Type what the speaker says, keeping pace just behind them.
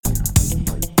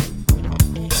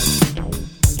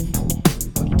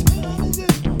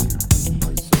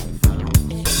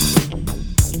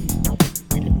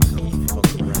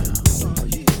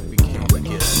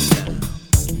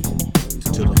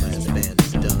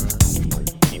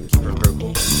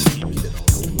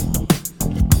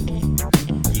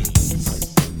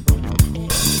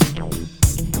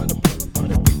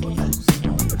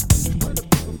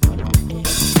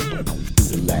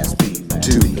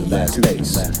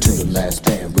to the last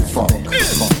band with funk.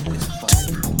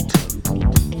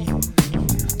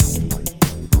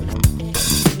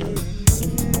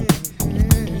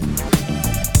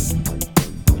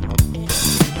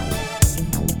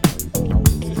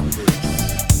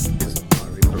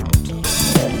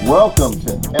 And welcome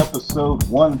to episode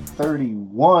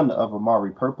 131 of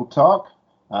Amari Purple Talk.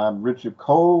 I'm Richard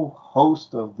Cole,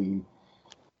 host of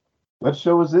what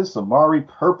show is this? Amari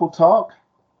Purple Talk,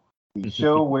 the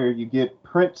show where you get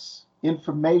Prince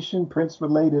information,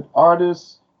 Prince-related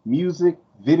artists, music,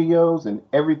 videos, and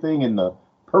everything in the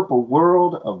purple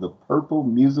world of the purple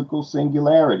musical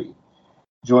singularity.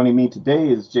 Joining me today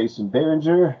is Jason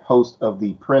Behringer, host of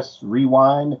the Press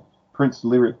Rewind Prince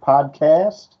Lyric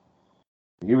Podcast.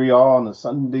 Here we are on a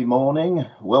Sunday morning.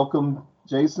 Welcome,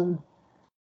 Jason.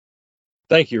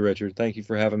 Thank you, Richard. Thank you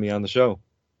for having me on the show.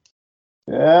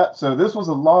 Yeah, so this was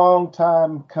a long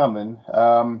time coming.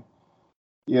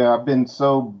 I've been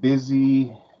so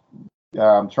busy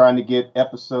trying to get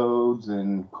episodes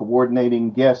and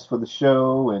coordinating guests for the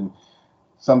show, and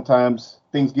sometimes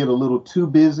things get a little too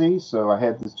busy. So I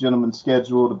had this gentleman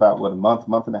scheduled about, a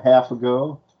month and a half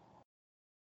ago.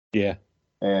 Yeah.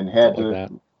 And had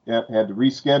to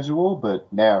reschedule,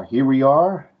 but now here we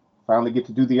are. Finally get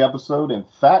to do the episode. In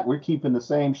fact, we're keeping the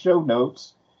same show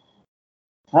notes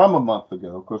from a month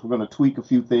ago. Of course, we're going to tweak a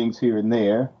few things here and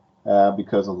there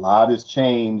because a lot has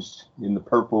changed in the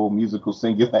purple musical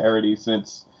singularity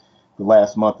since the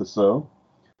last month or so.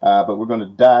 But we're going to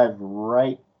dive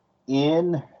right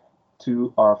in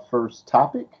to our first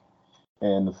topic.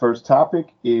 And the first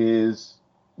topic is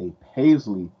a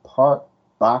Paisley Park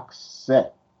box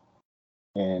set.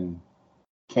 And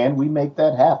can we make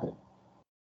that happen?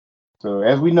 So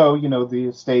as we know, the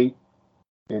estate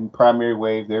and Primary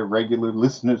Wave, they're regular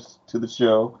listeners to the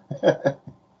show.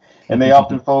 And they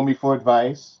often phone me for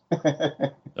advice.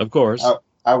 Of course.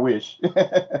 I wish.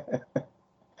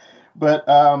 But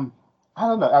I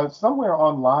don't know. Somewhere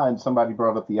online, somebody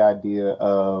brought up the idea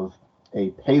of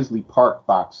a Paisley Park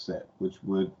box set, which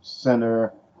would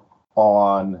center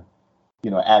on,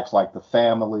 acts like The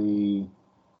Family,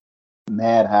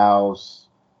 Madhouse,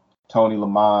 Tony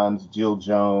Lamont, Jill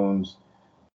Jones,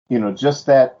 just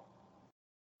that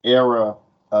era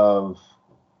of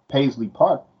Paisley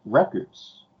Park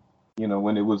Records,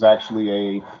 when it was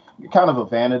actually a kind of a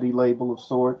vanity label of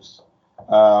sorts,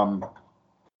 and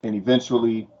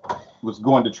eventually was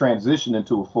going to transition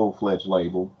into a full-fledged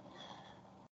label.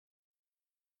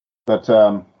 But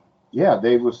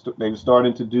they were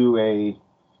starting to do a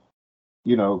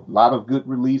lot of good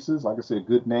releases. Like I said,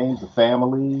 good names. The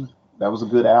Family, that was a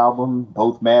good album.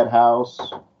 Both Madhouse,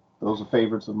 those are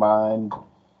favorites of mine.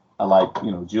 I like,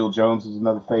 Jill Jones is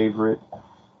another favorite.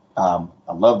 I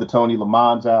love the Tony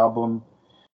Lamont album.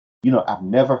 I've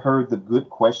never heard the Good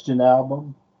Question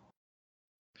album.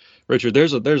 Richard,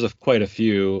 there's quite a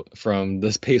few from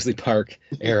this Paisley Park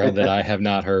era that I have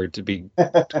not heard, to be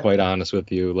quite honest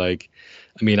with you. Like,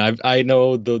 I mean, I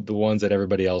know the ones that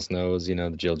everybody else knows,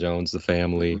 the Jill Jones, The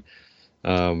Family,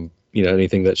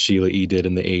 anything that Sheila E. did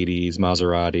in the 80s,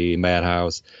 Maserati,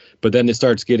 Madhouse. But then it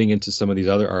starts getting into some of these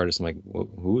other artists. I'm like, well,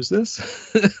 who is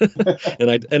this?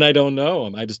 and I don't know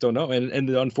them. I just don't know. And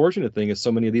the unfortunate thing is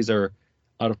so many of these are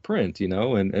out of print,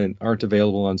 and aren't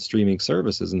available on streaming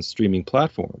services and streaming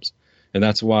platforms. And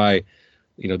that's why,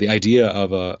 the idea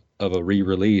of a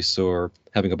re-release or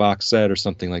having a box set or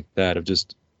something like that, of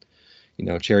just,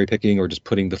 cherry picking or just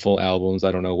putting the full albums,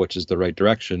 I don't know which is the right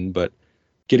direction, but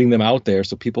getting them out there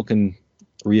so people can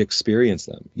re-experience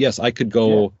them. Yes, I could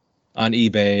go on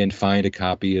eBay and find a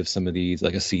copy of some of these,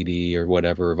 like a CD or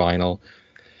whatever, vinyl,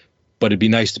 but it'd be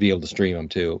nice to be able to stream them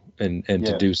too, and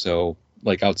to do so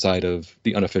like outside of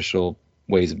the unofficial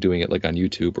ways of doing it, like on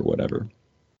YouTube or whatever.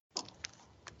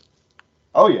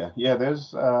 Oh yeah.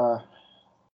 There's a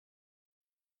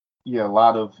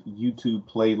lot of YouTube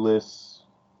playlists,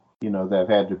 that I've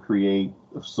had to create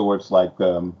of sorts, like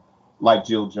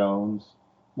Jill Jones,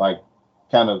 like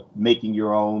kind of making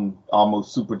your own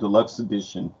almost super deluxe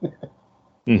edition.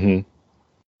 Mm-hmm.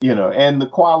 And the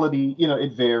quality,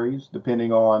 it varies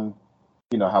depending on,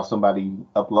 how somebody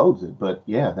uploads it. But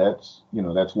yeah, that's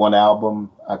one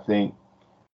album I think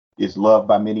is loved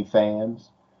by many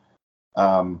fans.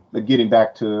 But getting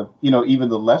back to, even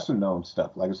the lesser known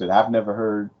stuff, like I said, I've never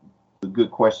heard the Good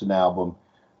Question album.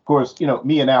 Of course,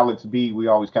 me and Alex B, we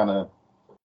always kind of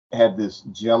had this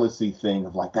jealousy thing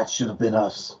of like, that should have been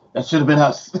us. That should have been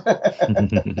us.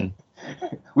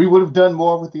 We would have done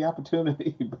more with the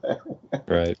opportunity. But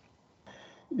right.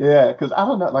 Yeah, because I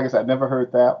don't know. Like I said, I've never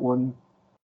heard that one.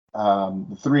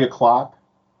 The 3 o'clock.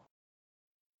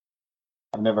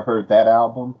 I've never heard that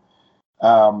album.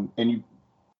 And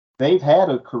they've had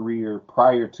a career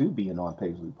prior to being on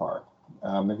Paisley Park.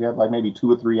 They've had like maybe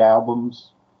 2 or 3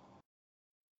 albums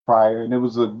prior, and it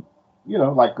was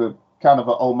like a kind of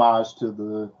a homage to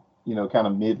the, kind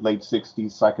of late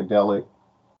 60s psychedelic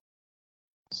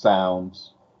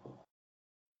sounds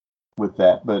with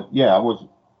that. But yeah, I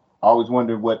always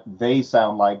wondered what they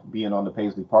sound like being on the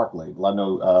Paisley Park label. I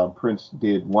know Prince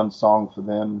did one song for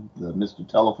them, the Mr.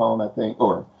 Telephone, I think,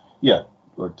 or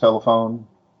Telephone.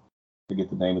 I forget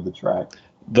the name of the track.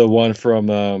 The one from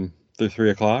the 3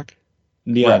 o'clock?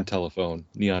 Neon Telephone.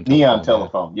 Neon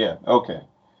Telephone, yeah. Okay.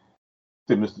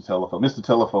 Mr. Telephone. Mr.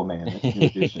 Telephone Man. In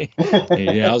addition.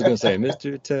 Yeah, I was going to say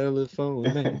Mr. Telephone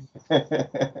Man.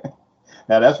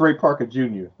 Now, that's Ray Parker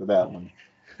Jr. for that one.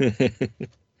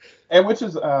 And which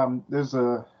is, there's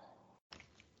a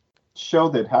show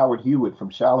that Howard Hewitt from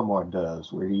Shalimar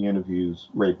does where he interviews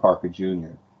Ray Parker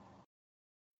Jr.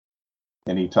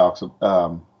 And he talks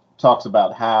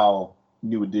about how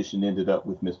New Edition ended up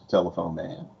with Mr. Telephone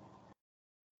Man.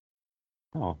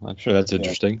 Oh, I'm sure that's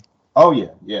interesting. Oh yeah.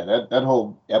 That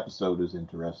whole episode is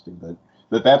interesting,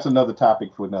 but that's another topic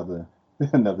for another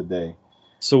day.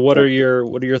 So what are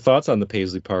your thoughts on the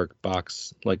Paisley Park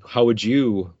box? Like, how would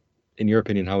you, in your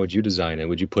opinion, how would you design it?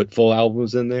 Would you put full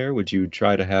albums in there? Would you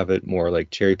try to have it more like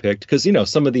cherry picked? Because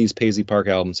some of these Paisley Park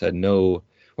albums had no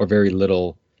or very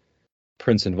little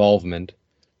Prince involvement,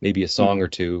 maybe a song or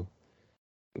two.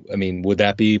 I mean, would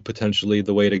that be potentially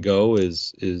the way to go?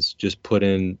 Is just put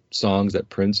in songs that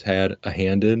Prince had a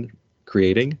hand in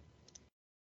creating?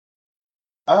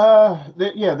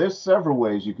 There's several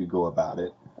ways you could go about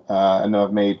it. I know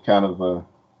I've made kind of a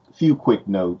few quick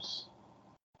notes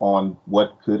on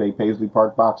what could a Paisley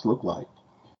Park box look like.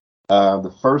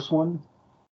 The first one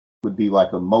would be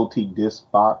like a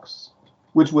multi-disc box,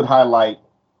 which would highlight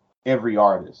every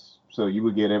artist. So you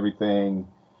would get everything.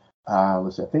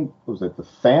 Let's see, I think was it The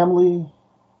Family?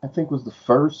 I think was the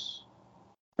first.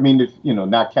 I mean, if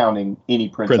not counting any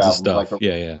Prince albums, stuff. Like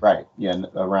yeah, right, yeah,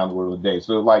 Around the World a Day.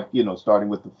 So like starting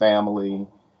with The Family,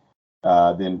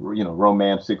 then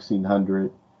Romance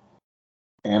 1600,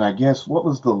 and I guess what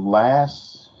was the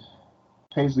last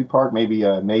Paisley Park? Maybe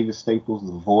Mavis Staples'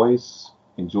 The Voice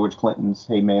and George Clinton's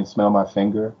Hey Man, Smell My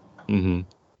Finger. Mm-hmm.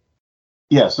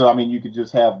 Yeah, so I mean, you could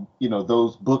just have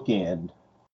those bookend.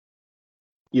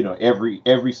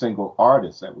 Every single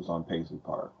artist that was on Paisley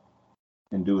Park,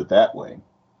 and do it that way.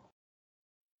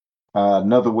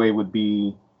 Another way would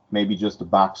be maybe just a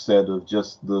box set of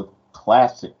just the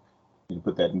classic,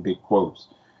 put that in big quotes,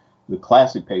 the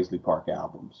classic Paisley Park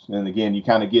albums. And again, you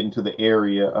kind of get into the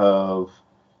area of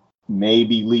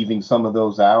maybe leaving some of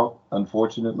those out,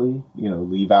 unfortunately,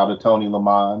 leave out a Tony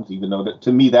Lamont, even though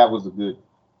to me that was a good,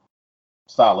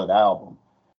 solid album.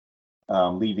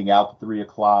 Leaving out the 3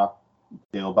 o'clock,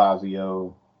 Del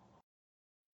Bazio,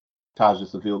 Taja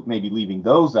Seville, maybe leaving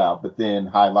those out, but then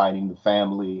highlighting The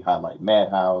Family, highlight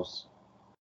Madhouse,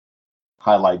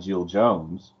 highlight Jill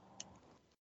Jones.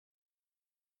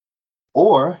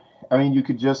 Or, I mean, you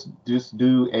could just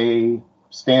do a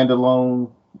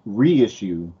standalone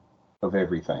reissue of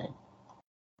everything.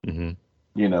 Mm-hmm.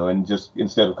 And just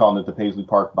instead of calling it the Paisley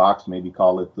Park box, maybe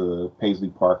call it the Paisley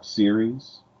Park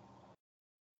series.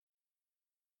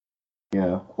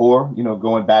 Or,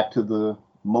 going back to the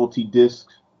multi-disc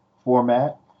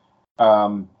format,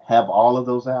 have all of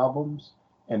those albums,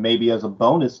 and maybe as a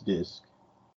bonus disc,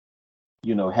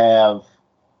 have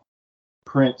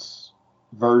Prince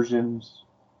versions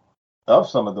of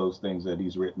some of those things that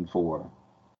he's written for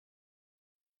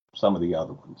some of the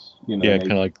other ones. Yeah,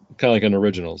 kind of like an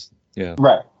originals. Yeah.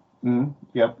 Right. Mm-hmm.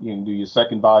 Yep. You can do your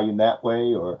second volume that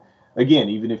way, or again,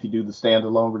 even if you do the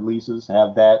standalone releases,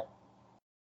 have that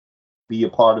be a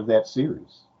part of that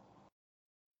series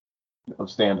of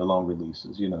standalone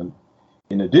releases.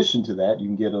 In addition to that, you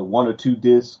can get a 1 or 2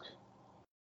 disc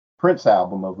Prince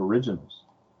album of originals.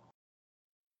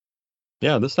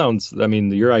 Yeah,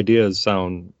 your ideas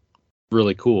sound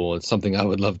really cool. It's something I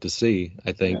would love to see,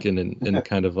 I think. Yeah. And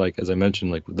kind of like, as I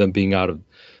mentioned, like them being out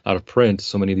of print,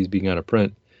 so many of these being out of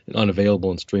print and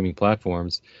unavailable in streaming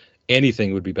platforms,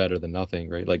 anything would be better than nothing,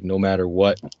 right? Like no matter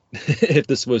what, if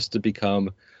this was to become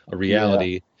a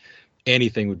reality,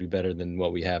 anything would be better than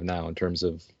what we have now in terms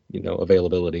of,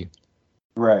 availability.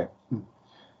 Right.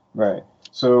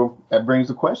 So that brings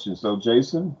the question. So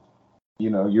Jason,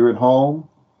 you're at home,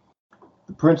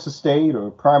 the Prince Estate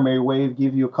or Primary Wave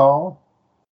give you a call.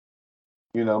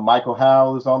 Michael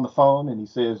Howell is on the phone and he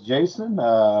says, Jason,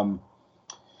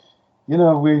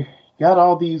 we got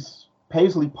all these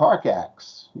Paisley Park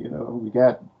acts. We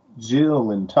got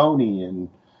Jill and Tony and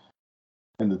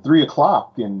the 3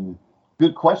 o'clock and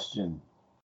Good Question.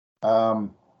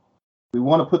 we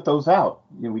want to put those out.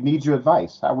 We need your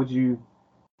advice. How would you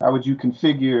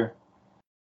configure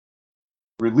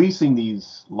releasing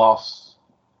these lost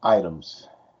items?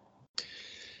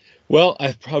 Well,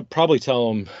 I probably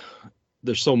tell them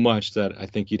there's so much that I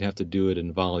think you'd have to do it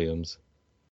in volumes.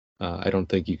 I don't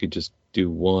think you could just do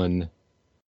one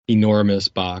enormous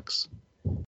box.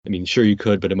 I mean, sure you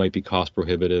could, but it might be cost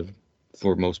prohibitive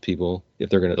for most people if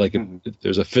they're gonna if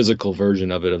there's a physical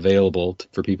version of it available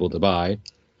for people to buy.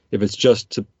 If it's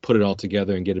just to put it all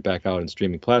together and get it back out in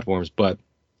streaming platforms, but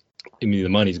I mean the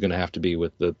money's going to have to be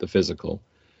with the physical,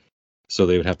 so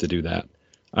they would have to do that.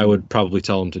 I would probably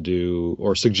tell them to do,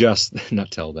 or suggest,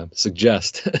 not tell them,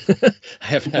 suggest. I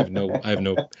have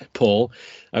no pull.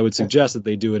 I would suggest that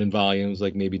they do it in volumes,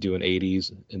 like maybe do an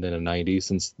 80s and then a 90s,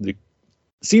 since it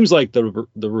seems like the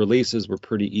releases were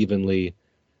pretty evenly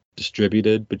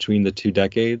distributed between the 2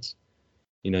 decades.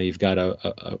 You've got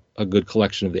a good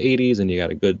collection of the 80s, and you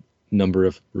got a good number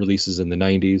of releases in the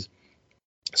 90s.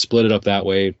 Split it up that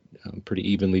way, pretty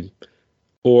evenly.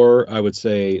 Or I would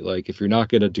say, like, if you're not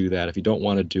going to do that, if you don't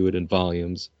want to do it in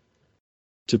volumes,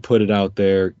 to put it out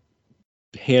there,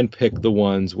 handpick the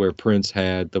ones where Prince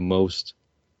had the most,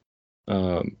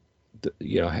 did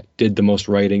the most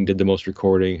writing, did the most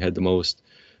recording, had the most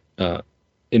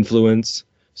influence.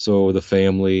 So The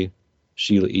Family,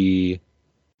 Sheila E.,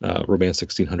 Romance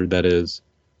 1600, that is,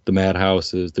 the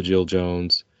Madhouses, the Jill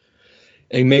Jones,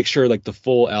 and make sure like the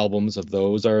full albums of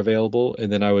those are available.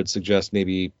 And then I would suggest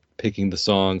maybe picking the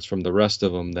songs from the rest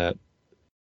of them that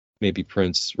maybe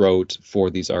Prince wrote for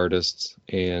these artists,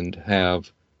 and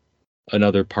have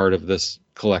another part of this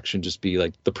collection just be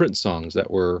like the Prince songs that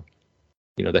were,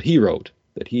 that he wrote,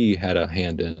 that he had a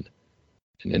hand in,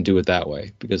 and do it that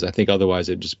way. Because I think otherwise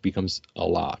it just becomes a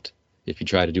lot if you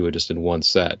try to do it just in one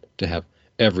set to have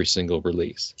every single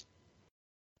release.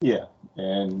 Yeah,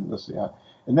 and let's see,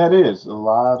 and that is a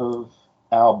lot of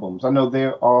albums. I know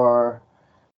there are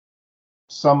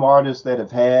some artists that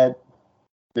have had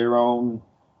their own,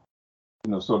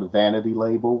 sort of vanity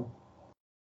label,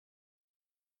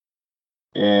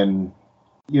 and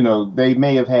they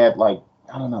may have had, like,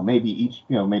 I don't know, maybe each,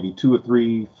 maybe 2 or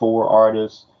 3, 4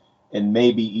 artists, and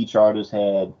maybe each artist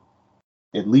had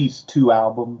at least 2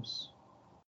 albums,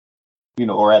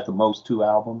 or at the most 2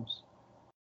 albums.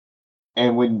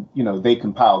 And when, they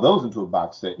compile those into a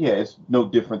box set, yeah, it's no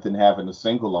different than having a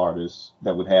single artist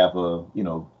that would have a,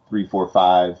 3, 4,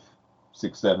 5,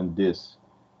 6, 7 disc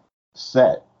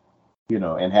set,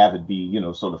 and have it be,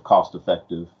 sort of cost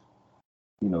effective,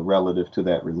 relative to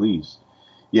that release.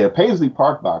 Yeah, Paisley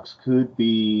Park box could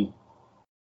be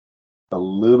a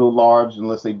little large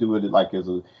unless they do it like as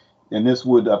a, and this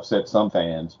would upset some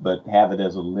fans, but have it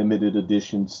as a limited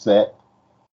edition set,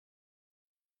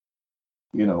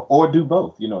 or do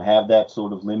both, have that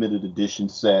sort of limited edition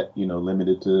set,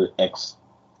 limited to X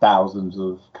thousands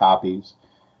of copies,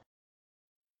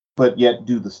 but yet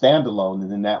do the standalone.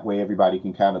 And then that way everybody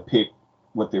can kind of pick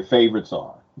what their favorites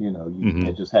are.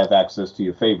 You just have access to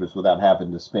your favorites without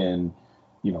having to spend,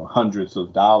 hundreds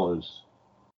of dollars,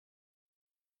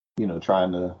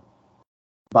 trying to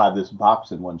buy this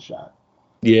box in one shot.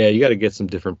 Yeah, you got to get some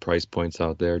different price points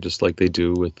out there, just like they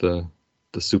do with the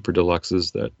super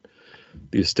deluxes that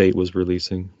the estate was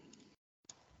releasing.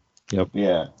 Yep.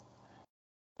 Yeah.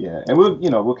 And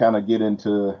we'll kind of get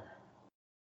into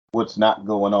what's not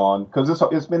going on, because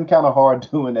it's been kind of hard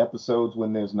doing episodes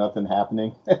when there's nothing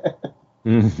happening.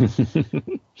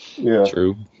 Yeah.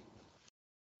 True.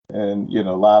 And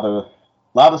a lot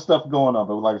of stuff going on,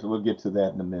 but like I said, we'll get to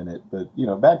that in a minute. But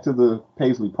back to the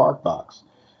Paisley Park box.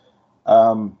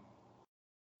 Like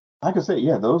I said,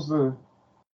 yeah, those are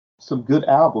some good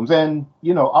albums. And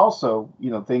also,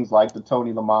 things like the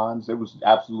Tony Lamons, there was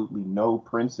absolutely no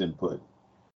Prince input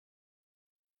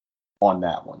on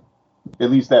that one, at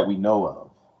least that we know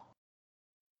of,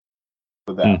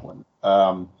 for that one.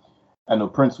 I know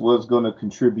Prince was going to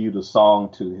contribute a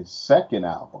song to his second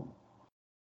album,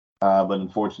 but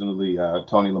unfortunately,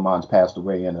 Tony Lamons passed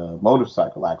away in a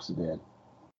motorcycle accident,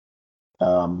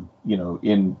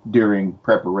 during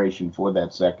preparation for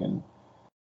that second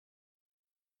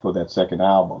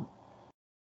album.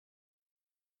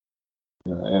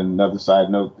 And another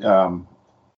side note,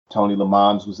 Tony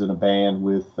Lamons was in a band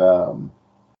with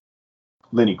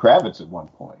Lenny Kravitz at one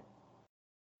point.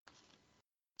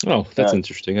 Oh, that's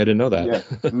interesting. I didn't know that. Yeah.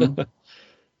 Mm-hmm.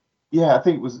 Yeah, I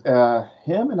think it was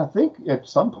him, and I think at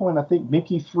some point,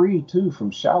 Mickey Free too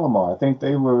from Shalimar. I think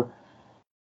they were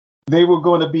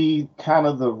going to be kind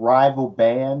of the rival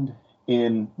band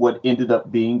in what ended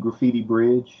up being Graffiti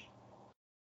Bridge.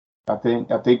 I think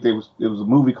it was a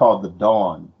movie called The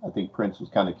Dawn. I think Prince was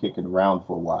kind of kicking around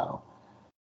for a while.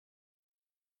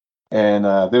 And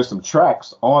there's some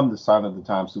tracks on the Sign of the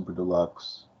Time Super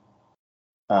Deluxe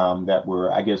that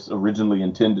were, I guess, originally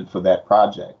intended for that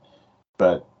project.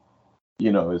 But,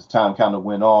 as time kind of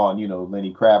went on,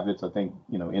 Lenny Kravitz, I think,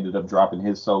 ended up dropping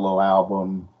his solo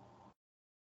album.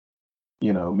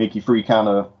 Mickey Free kind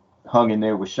of hung in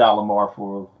there with Shalimar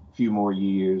for a few more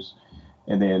years.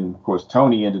 And then, of course,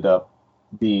 Tony ended up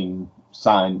being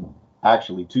signed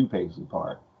actually to Paisley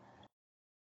Park.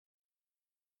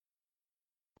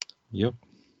 Yep.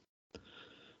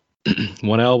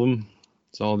 One album.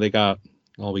 That's all they got.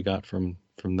 All we got from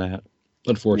that,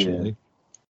 unfortunately.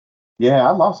 Yeah,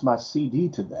 I lost my CD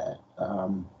to that. I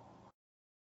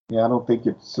don't think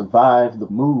it survived the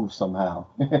move somehow.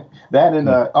 That and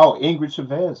Ingrid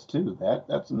Chavez too.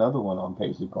 That's another one on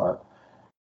Paisley Park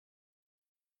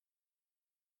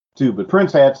too. But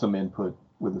Prince had some input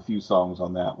with a few songs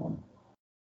on that one.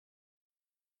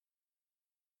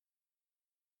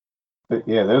 But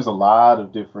yeah, there's a lot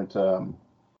of different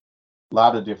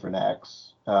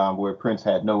acts where Prince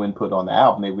had no input on the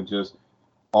album. They were just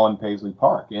on Paisley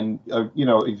Park, and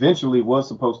eventually was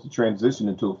supposed to transition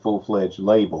into a full-fledged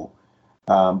label.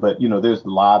 But there's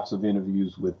lots of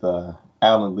interviews with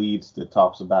Alan Leeds that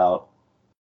talks about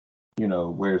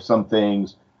where some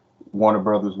things Warner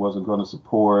Brothers wasn't going to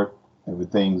support, and the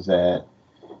things that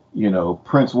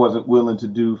Prince wasn't willing to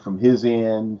do from his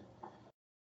end,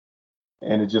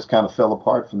 and it just kind of fell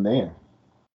apart from there.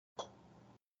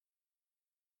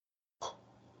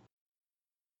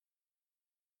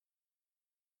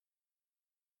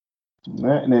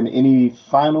 And then any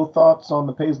final thoughts on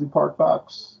the Paisley Park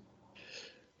box?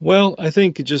 Well, I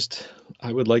think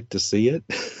I would like to see it.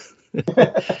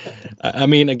 I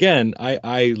mean, again,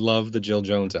 I love the Jill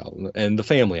Jones album and the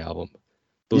Family album.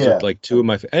 Those are like two of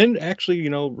my, and actually,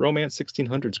 Romance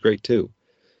 1600 is great too.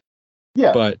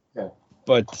 Yeah.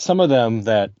 But some of them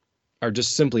that are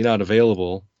just simply not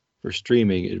available for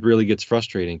streaming, it really gets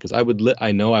frustrating because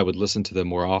I know I would listen to them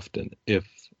more often if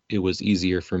it was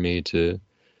easier for me to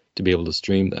be able to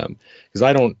stream them, because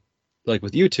I don't, like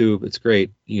with YouTube, it's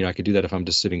great, I could do that if I'm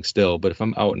just sitting still, but if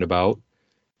I'm out and about,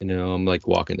 I'm like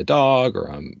walking the dog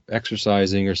or I'm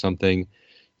exercising or something,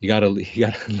 you gotta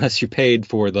unless you paid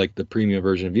for like the premium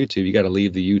version of YouTube, you gotta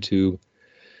leave the YouTube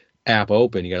app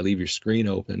open, you gotta leave your screen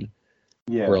open,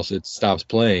 or else it stops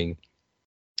playing.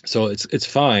 So it's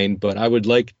fine, but I would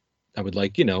like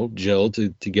Jill to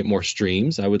get more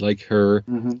streams. I would like her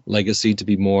legacy to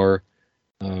be more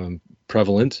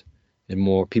prevalent, and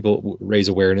more people raise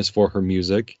awareness for her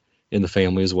music in the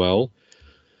family as well.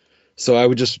 So I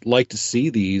would just like to see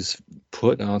these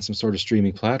put on some sort of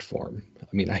streaming platform. I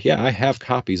mean, I have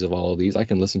copies of all of these. I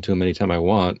can listen to them anytime I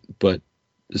want, but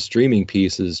the streaming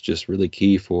piece is just really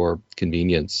key for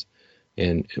convenience.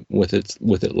 And with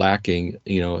it lacking,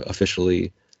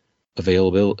 officially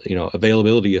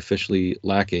availability officially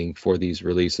lacking for these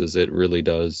releases, it really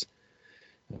does.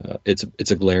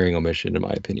 It's a glaring omission in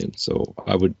my opinion. So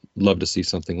I would love to see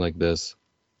something like this.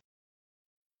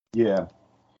 Yeah,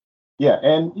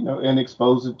 and and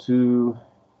expose it to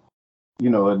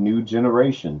a new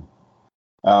generation,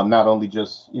 not only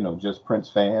just just Prince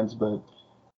fans, but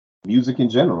music in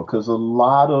general. Because a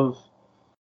lot of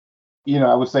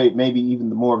I would say maybe even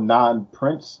the more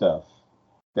non-Prince stuff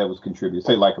that was contributed,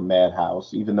 say like a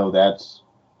Madhouse, even though that's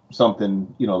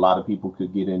something a lot of people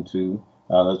could get into.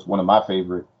 That's one of my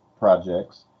favorite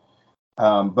projects.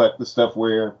 But the stuff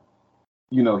where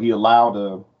he allowed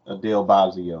a Dale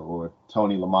Bazio or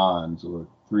Tony Lamons or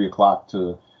 3 O'Clock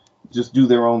to just do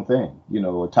their own thing,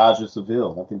 or Taja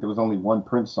Seville. I think there was only one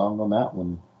Prince song on that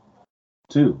one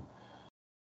too.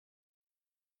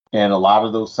 And a lot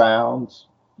of those sounds,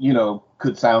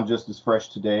 could sound just as fresh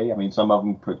today. I mean, some of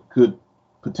them could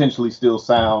potentially still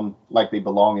sound like they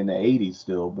belong in the 80s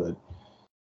still, but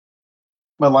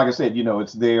like I said,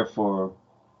 it's there for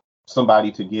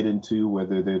somebody to get into,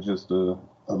 whether they're just a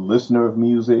listener of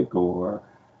music or,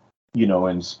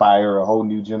 inspire a whole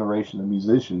new generation of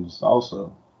musicians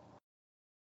also.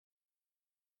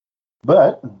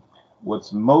 But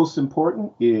what's most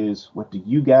important is, what do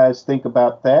you guys think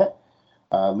about that?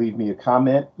 Leave me a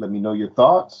comment. Let me know your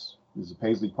thoughts. Is the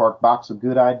Paisley Park box a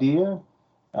good idea?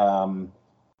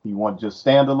 You want just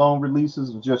standalone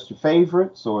releases of just your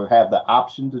favorites, or have the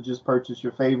option to just purchase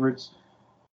your favorites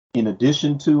in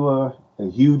addition to a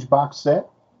huge box set?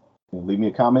 Leave me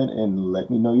a comment and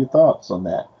let me know your thoughts on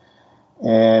that.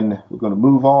 And we're going to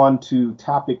move on to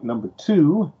topic number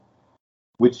 2,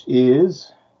 which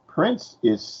is Prince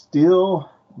is still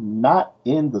not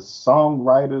in the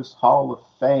Songwriters Hall of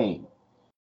Fame.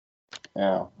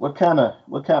 Now, what kind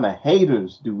of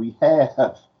haters do we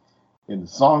have in the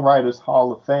Songwriters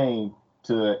Hall of Fame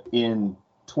in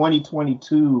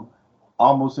 2022,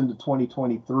 almost into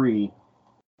 2023,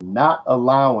 not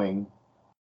allowing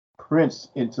Prince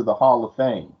into the Hall of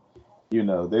Fame.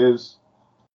 There's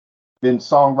been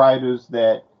songwriters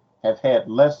that have had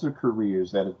lesser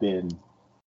careers that have been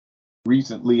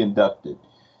recently inducted,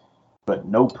 but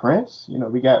no Prince.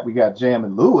 We got Jam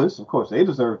and Lewis. Of course, they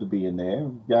deserve to be in there.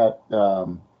 We got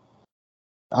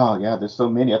there's so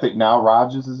many. I think Nile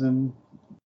Rodgers is in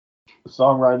the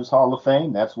Songwriters Hall of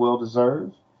Fame. That's well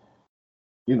deserved.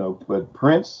 But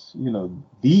Prince,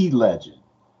 the legend,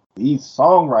 the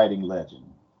songwriting legend,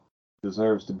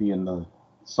 deserves to be in the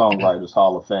Songwriters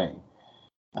Hall of Fame.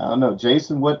 I don't know,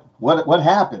 Jason. What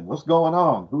happened? What's going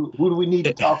on? Who do we need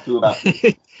to talk to about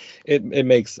this? It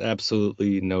makes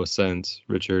absolutely no sense,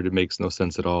 Richard. It makes no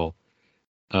sense at all.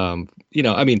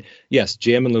 Yes,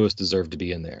 Jam and Lewis deserve to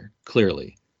be in there.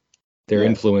 Clearly, their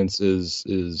influence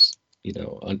is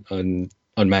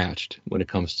unmatched when it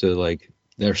comes to like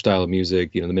their style of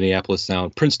music. The Minneapolis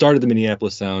sound. Prince started the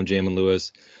Minneapolis sound. Jam and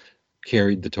Lewis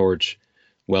carried the torch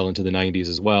well into the 90s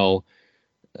as well.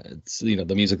 It's the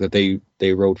music that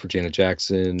they wrote for Janet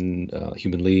Jackson,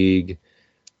 Human League,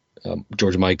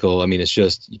 George Michael. I mean, it's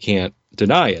just, you can't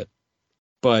deny it.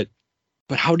 But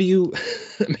how do you?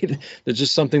 I mean, there's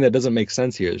just something that doesn't make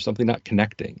sense here. There's something not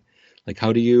connecting. Like,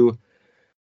 how do you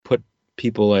put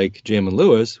people like Jam and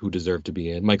Lewis, who deserve to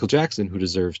be in, Michael Jackson, who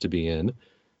deserves to be in?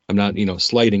 I'm not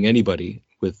slighting anybody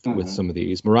with some of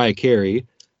these. Mariah Carey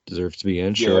deserves to be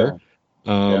in, sure.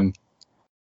 And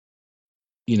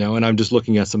I'm just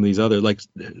looking at some of these other like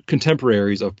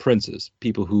contemporaries of Prince's,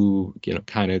 people who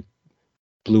kind of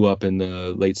blew up in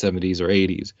the late 70s or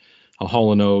 80s.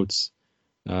 Hall & Oates,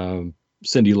 Cyndi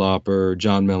Lauper,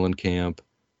 John Mellencamp,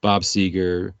 Bob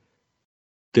Seger.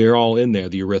 They're all in there.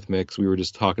 The Eurythmics, we were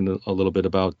just talking a little bit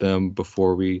about them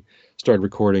before we started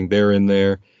recording. They're in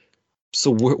there.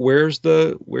 So where's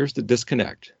the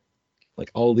disconnect?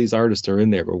 Like, all these artists are in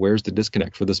there, but where's the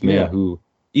disconnect for this man who,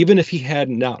 even if he had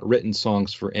not written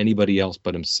songs for anybody else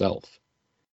but himself,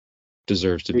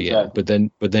 deserves to be in? But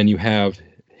then you have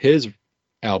his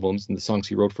albums and the songs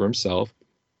he wrote for himself,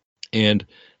 and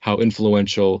how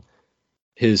influential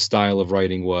his style of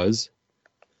writing was,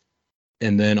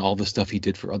 and then all the stuff he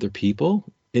did for other people.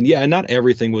 And not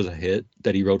everything was a hit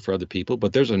that he wrote for other people,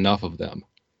 but there's enough of them.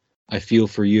 I Feel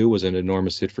For You was an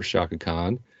enormous hit for Shaka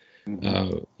Khan.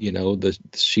 The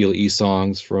Sheila E.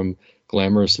 songs from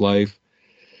Glamorous Life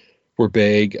were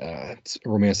big.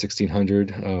 Romance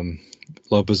 1600,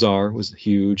 Love Bazaar was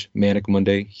huge. Manic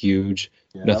Monday, huge.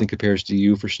 Nothing Compares to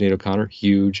You for Sinead O'Connor,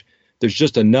 huge. There's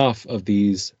just enough of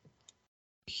these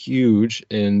huge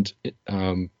and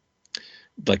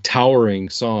like towering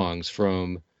songs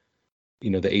from the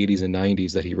 80s and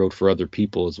 90s that he wrote for other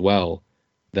people as well,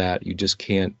 that you just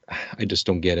can't. I just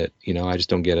don't get it. I just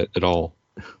don't get it at all.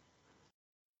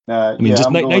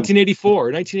 Just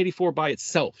 1984 by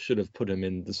itself should have put him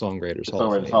in the Songwriters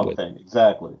Hall of Fame.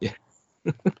 Exactly. Yeah.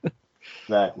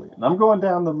 Exactly. And I'm going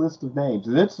down the list of names,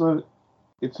 and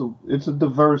it's a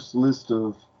diverse list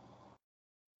of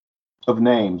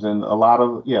names, and a lot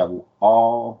of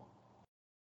all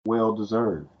well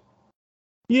deserved.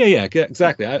 Yeah,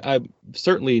 exactly. I'm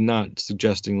certainly not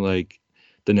suggesting like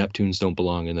the Neptunes don't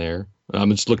belong in there.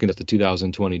 I'm just looking at the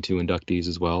 2022 inductees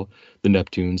as well. The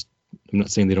Neptunes, I'm not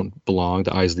saying they don't belong.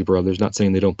 The Isley Brothers, not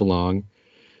saying they don't belong.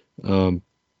 A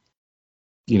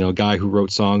guy who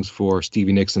wrote songs for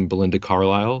Stevie Nicks and Belinda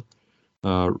Carlisle,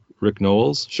 Rick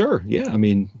Knowles. Sure, yeah.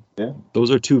 Those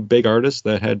are two big artists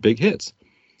that had big hits.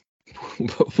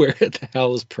 But where the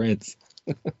hell is Prince?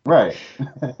 Right.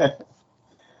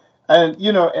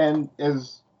 And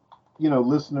as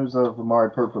listeners of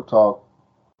Amari Purple Talk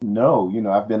know,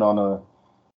 I've been on a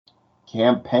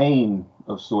campaign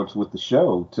of sorts with the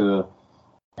show to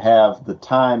have the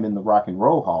time in the Rock and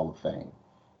Roll Hall of Fame.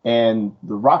 And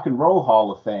the Rock and Roll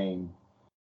Hall of Fame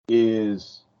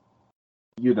is,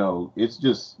 it's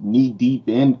just knee deep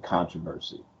in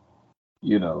controversy.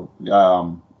 The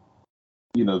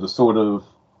sort of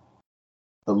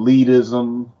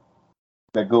elitism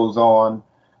that goes on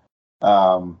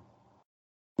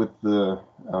with the,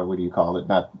 what do you call it?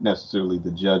 Not necessarily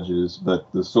the judges,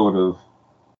 but the sort of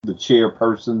the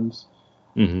chairpersons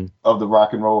of the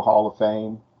Rock and Roll Hall of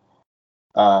Fame.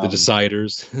 The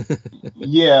deciders.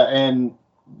 Yeah, and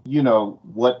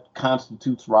what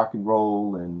constitutes rock and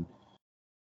roll, and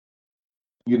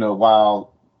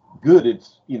while good,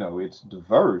 it's it's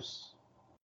diverse,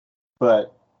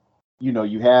 but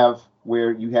you have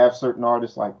certain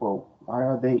artists like, well, why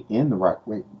are they in the rock?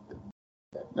 Wait,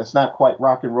 that's not quite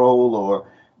rock and roll. Or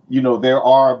there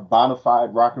are bona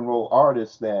fide rock and roll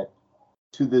artists that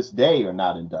to this day are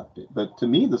not inducted. But to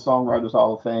me, the Songwriters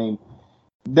Hall of Fame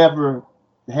never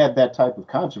had that type of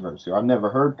controversy. I've never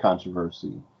heard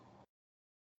controversy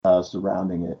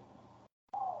surrounding it.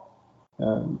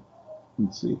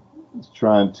 Let's see. It's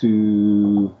trying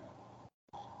to.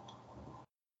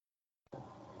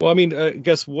 Well, I mean, I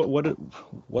guess what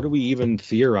do we even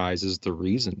theorize is the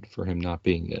reason for him not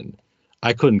being in?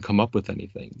 I couldn't come up with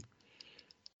anything.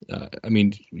 I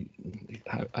mean,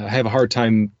 I have a hard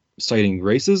time citing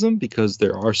racism because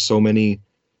there are so many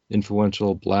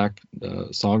influential Black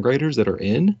songwriters that are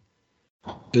in.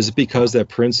 Is it because that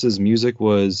Prince's music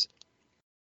was,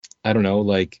 I don't know,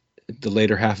 like the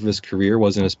later half of his career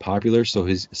wasn't as popular, so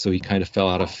he kind of fell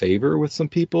out of favor with some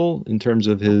people in terms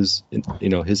of his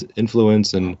his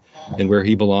influence and where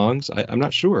he belongs? I'm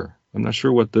not sure. I'm not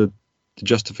sure what the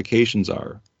justifications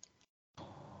are.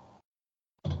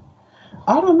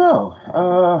 I don't know.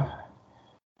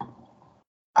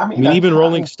 I mean, even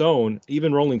Rolling Stone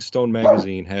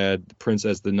magazine had Prince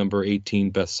as the number 18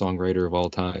 best songwriter of all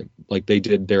time. Like they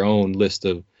did their own list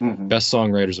of best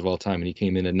songwriters of all time, and he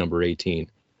came in at number 18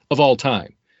 of all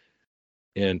time.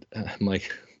 And I'm like,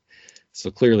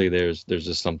 so clearly there's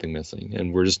just something missing,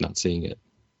 and we're just not seeing it.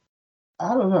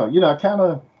 I don't know. I kind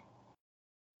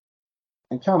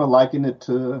of liken it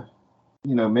to,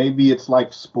 maybe it's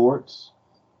like sports.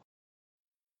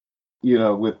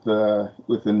 With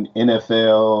an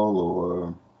NFL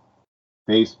or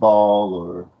baseball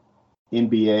or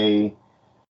NBA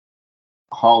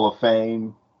Hall of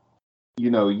Fame,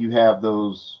 you have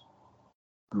those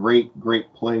great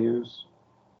players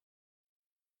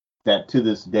that to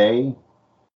this day,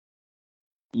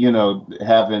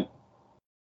 haven't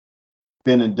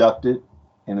been inducted.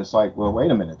 And it's like, well, wait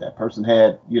a minute, that person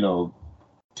had, 2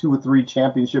 or 3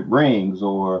 championship rings,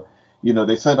 or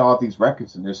they set all these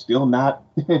records and they're still not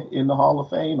in the Hall of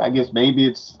Fame. I guess maybe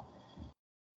it's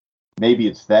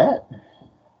that.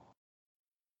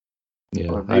 Yeah.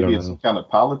 Or maybe it's some kind of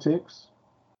politics.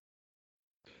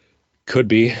 Could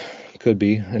be.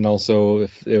 And also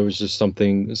if there was just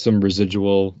some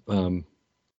residual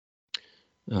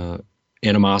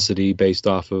animosity based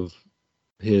off of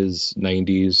his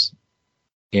 90s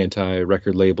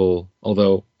anti-record label.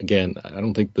 Although, again, I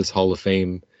don't think this Hall of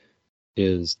Fame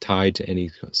is tied to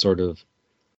any sort of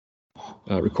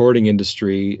recording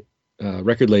industry,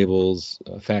 record labels,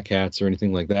 fat cats, or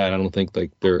anything like that. I don't think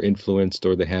like they're influenced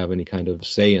or they have any kind of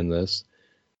say in this.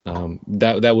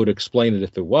 That would explain it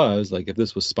if it was like if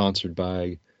this was sponsored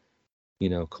by,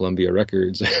 Columbia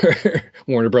Records or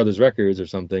Warner Brothers Records or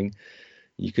something.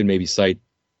 You could maybe cite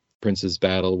Prince's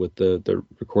battle with the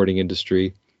recording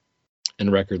industry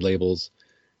and record labels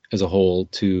as a whole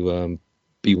to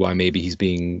be why maybe he's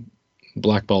being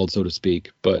blackballed, so to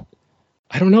speak. But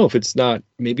I don't know if it's not,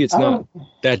 maybe it's not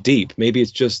that deep. Maybe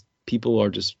it's just people are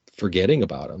just forgetting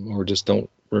about him or just don't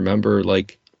remember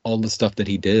like all the stuff that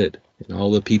he did and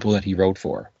all the people that he wrote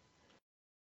for.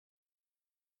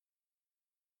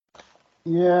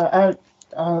 Yeah,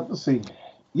 let's see.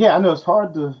 Yeah, I know it's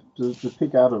hard to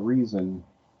pick out a reason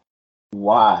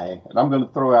why. And I'm going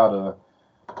to throw out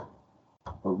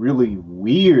a really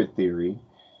weird theory.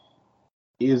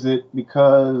 Is it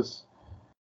because,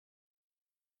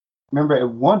 remember at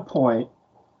one point,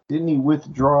 didn't he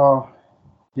withdraw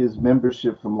his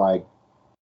membership from like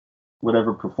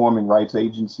whatever performing rights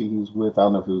agency he was with? I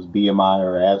don't know if it was BMI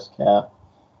or ASCAP.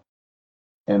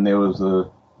 And there was a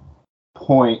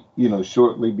point,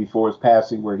 shortly before his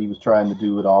passing where he was trying to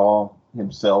do it all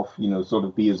himself, sort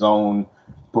of be his own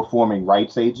performing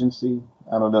rights agency.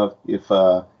 I don't know if if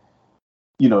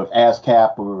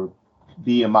ASCAP or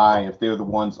BMI, if they're the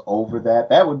ones over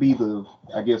that would be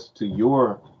I guess to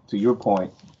your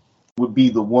point, would be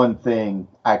the one thing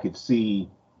I could see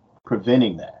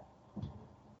preventing that.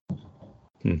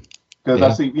 Because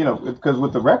I see, because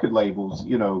with the record labels,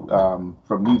 from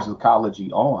musicology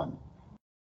on,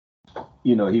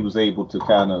 he was able to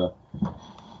kind of,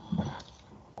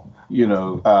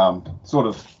 sort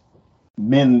of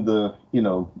mend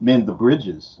the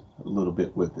bridges a little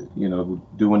bit with it,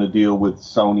 doing a deal with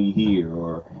Sony here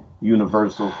or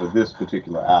Universal for this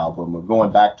particular album or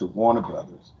going back to Warner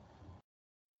Brothers.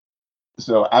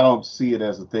 So I don't see it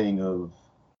as a thing of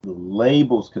the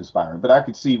labels conspiring, but I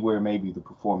could see where maybe the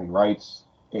performing rights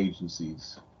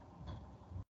agencies,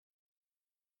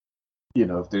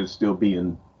 if they're still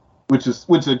being, which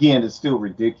again is still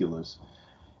ridiculous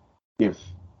if,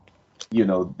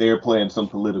 they're playing some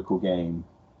political game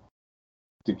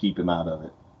to keep him out of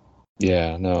it.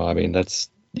 Yeah, no, I mean,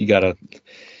 you gotta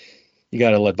You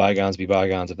got to let bygones be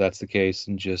bygones if that's the case,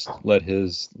 and just let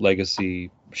his legacy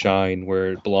shine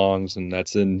where it belongs, and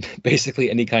that's in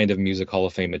basically any kind of music hall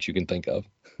of fame that you can think of.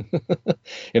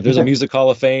 If there's a music hall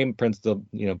of fame, Prince still,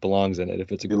 belongs in it.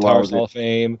 If it's a guitarist hall of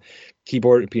fame,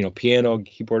 piano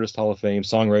keyboardist hall of fame,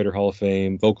 songwriter hall of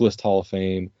fame, vocalist hall of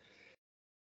fame,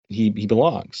 he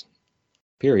belongs.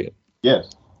 Period.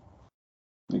 Yes.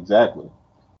 Exactly.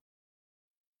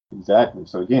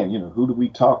 So again, who do we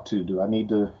talk to?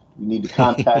 We need to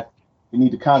contact we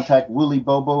need to contact Willie,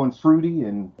 Bobo, and Fruity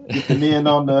and get them in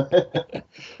on the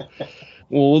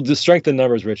Well, we'll just strengthen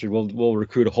numbers, Richard. We'll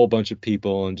recruit a whole bunch of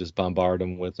people and just bombard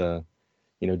them with do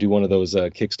one of those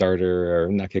Kickstarter, or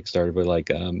not Kickstarter, but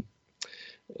like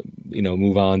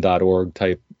moveon.org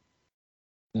type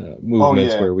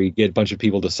movements where we get a bunch of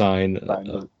people to sign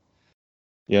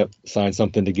sign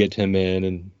something to get him in.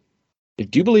 And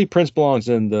do you believe Prince belongs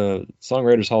in the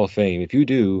Songwriters Hall of Fame? If you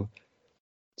do,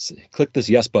 click this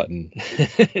yes button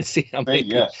and see how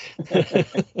many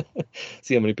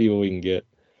see how many people we can get.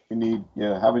 We need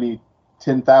how many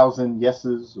 10,000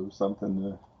 yeses or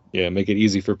something to make it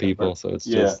easy for people, so it's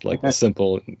just like a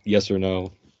simple yes or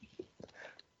no.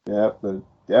 Yeah, but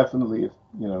definitely if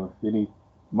any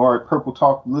more Purple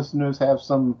Talk listeners have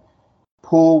some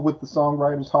pull with the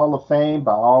Songwriters Hall of Fame,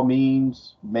 by all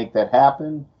means make that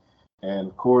happen. And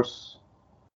of course,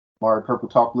 Amari Purple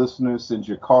Talk listeners, send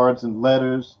your cards and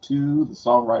letters to the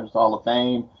Songwriters Hall of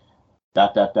Fame, ...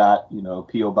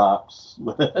 P.O. Box.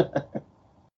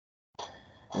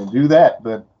 And do that.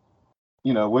 But,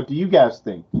 what do you guys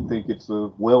think? You think it's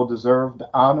a well-deserved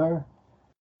honor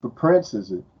for Prince?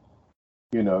 Is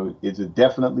it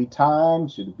definitely time?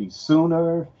 Should it be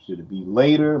sooner? Should it be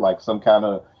later? Like some kind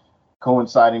of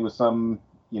coinciding with some,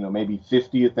 maybe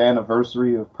 50th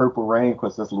anniversary of Purple Rain? Of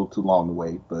course, that's a little too long to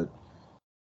wait, but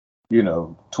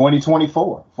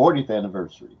 2024, 40th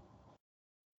anniversary.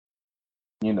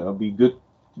 Be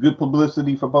good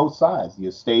publicity for both sides. The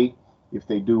estate, if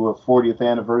they do a 40th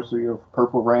anniversary of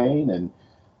Purple Rain, and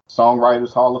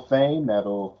Songwriters Hall of Fame,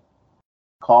 that'll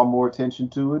call more attention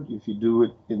to it if you do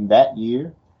it in that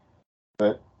year.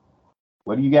 But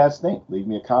what do you guys think? Leave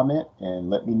me a comment and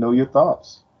let me know your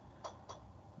thoughts.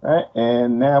 All right,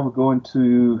 and now we're going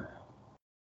to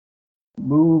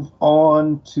move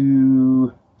on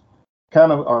to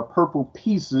kind of our purple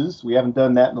pieces. We haven't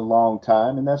done that in a long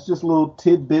time, and that's just little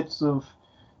tidbits of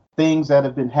things that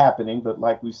have been happening. But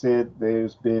like we said,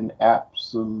 there's been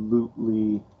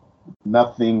absolutely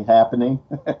nothing happening.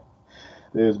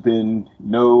 There's been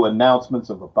no announcements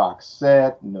of a box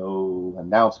set, no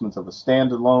announcements of a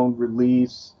standalone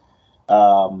release,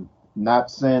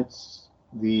 not since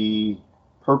the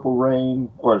Prince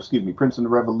and the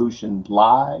Revolution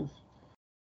live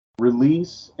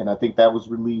release. And I think that was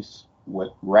released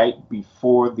right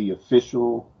before the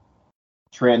official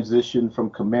transition from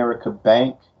Comerica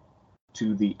Bank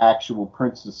to the actual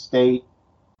Prince estate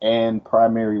and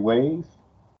Primary Wave.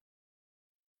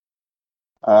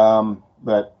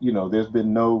 But there's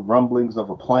been no rumblings of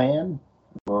a plan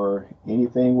or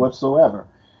anything whatsoever.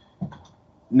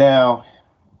 Now,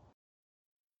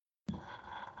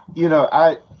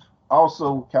 I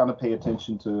also kind of pay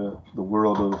attention to the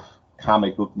world of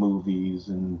comic book movies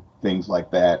and things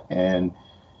like that. And,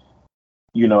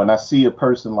 and I see a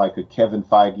person like a Kevin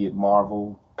Feige at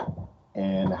Marvel,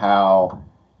 and how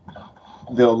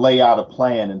they'll lay out a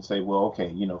plan and say, well,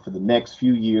 okay, for the next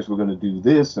few years, we're going to do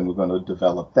this and we're going to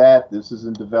develop that. This is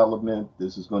in development.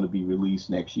 This is going to be released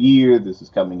next year. This is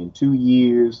coming in 2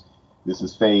 years. This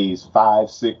is phase 5,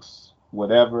 6,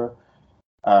 whatever.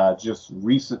 Just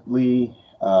recently,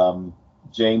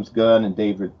 James Gunn and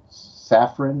David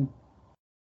Safran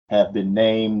have been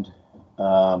named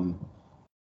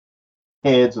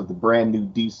heads of the brand new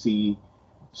DC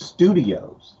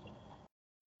studios.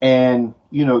 And,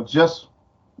 just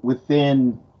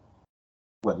within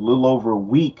a little over a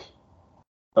week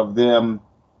of them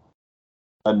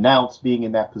announced being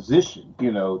in that position,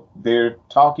 they're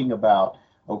talking about,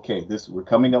 okay, we're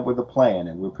coming up with a plan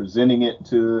and we're presenting it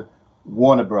to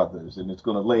Warner Brothers, and it's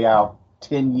going to lay out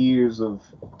 10 years of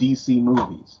DC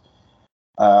movies.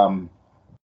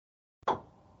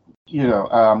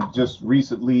 Just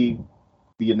recently,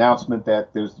 the announcement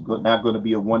that there's not going to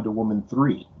be a Wonder Woman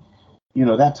 3,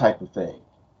 that type of thing.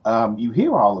 You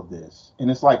hear all of this,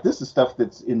 and it's like, this is stuff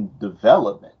that's in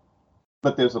development,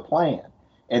 but there's a plan,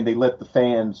 and they let the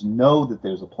fans know that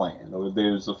there's a plan, or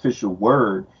there's official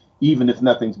word, even if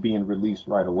nothing's being released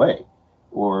right away,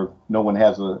 or no one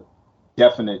has a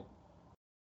definite,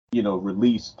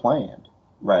 release planned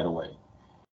right away.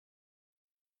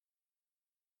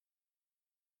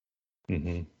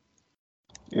 Mm-hmm.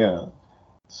 Yeah.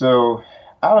 So,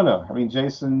 I don't know. I mean,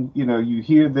 Jason, you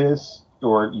hear this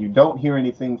or you don't hear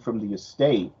anything from the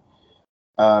estate.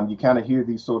 You kind of hear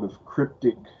these sort of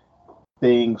cryptic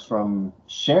things from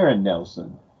Sharon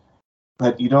Nelson,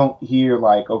 but you don't hear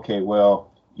like, okay,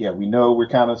 well, yeah, we know we're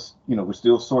kind of, we're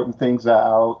still sorting things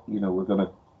out. We're going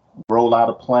to roll out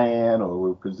a plan, or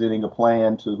we're presenting a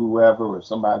plan to whoever or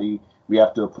somebody. We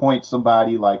have to appoint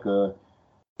somebody like I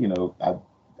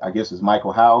guess is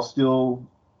Michael Howe still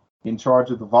in charge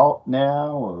of the vault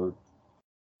now, or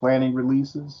planning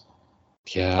releases?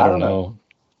 Yeah, I I don't don't know.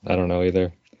 know. I don't know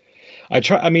either.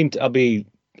 I mean, I'll be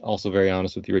also very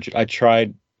honest with you, Richard. I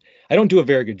don't do a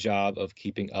very good job of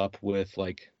keeping up with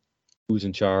like who's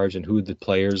in charge and who the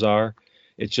players are.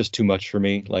 It's just too much for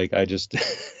me. Like I just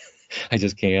I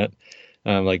just can't.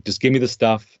 Like just give me the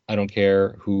stuff. I don't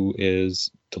care who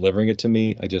is delivering it to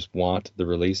me. I just want the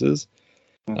releases.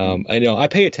 Mm-hmm. I know I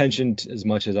pay attention as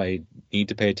much as I need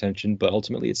to pay attention, but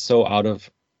ultimately it's so out of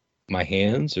my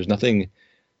hands. There's nothing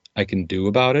I can do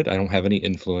about it. I don't have any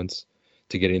influence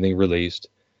to get anything released.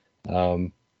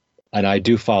 Um, and I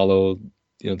do follow,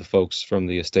 the folks from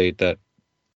the estate that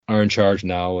are in charge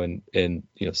now, and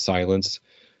silence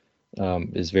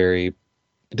is very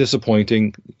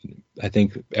disappointing. I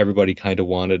think everybody kind of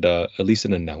wanted at least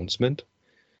an announcement.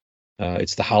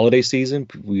 It's the holiday season.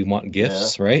 We want Yeah.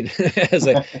 gifts, right?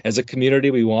 as a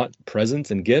community, we want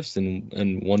presents and gifts,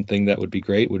 and one thing that would be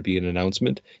great would be an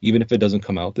announcement, even if it doesn't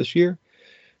come out this year,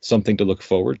 something to look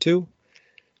forward to.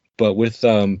 But with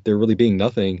there really being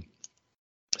nothing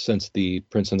since the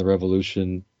Prince and the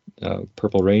Revolution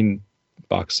Purple Rain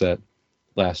box set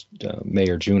last May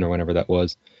or June or whenever that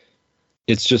was,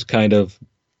 it's just kind of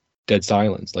dead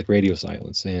silence, like radio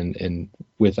silence, and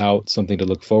without something to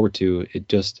look forward to,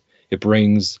 it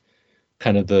brings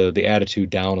kind of the attitude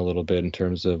down a little bit in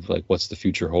terms of like what's the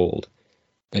future hold.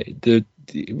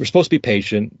 We're supposed to be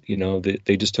patient,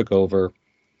 they just took over.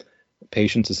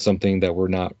 Patience is something that we're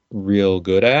not real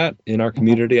good at in our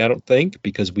community, I don't think,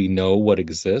 because we know what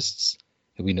exists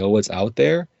and we know what's out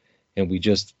there, and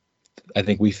I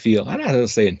think we feel, I'm not going to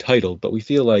say entitled, but we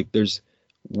feel like there's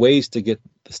ways to get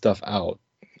the stuff out.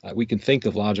 We can think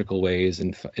of logical ways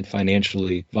and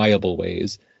financially viable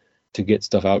ways to get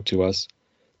stuff out to us.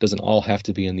 It doesn't all have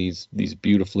to be in these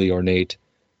beautifully ornate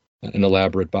and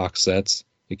elaborate box sets.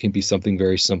 It can be something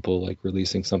very simple, like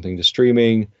releasing something to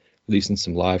streaming, releasing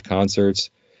some live concerts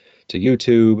to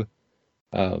YouTube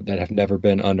that have never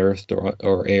been unearthed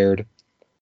or aired,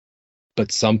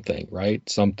 but something, right?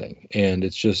 Something. And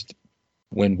it's just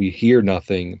when we hear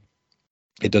nothing,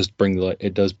 it does bring the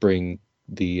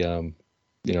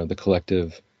the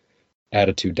collective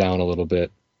attitude down a little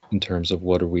bit in terms of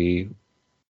what are we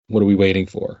waiting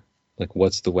for? Like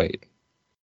what's the wait?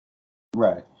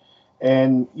 Right.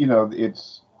 And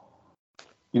it's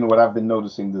what I've been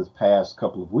noticing this past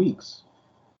couple of weeks.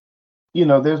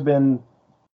 There's been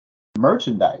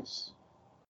merchandise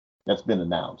that's been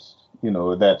announced,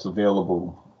 that's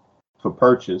available for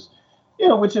purchase,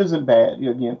 which isn't bad.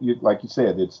 Again, like you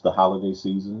said, it's the holiday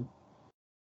season,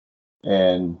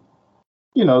 and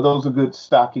those are good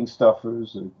stocking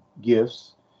stuffers or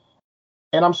gifts.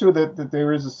 And I'm sure that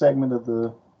there is a segment of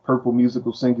the Purple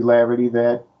Musical Singularity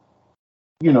that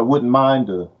wouldn't mind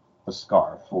a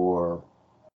scarf or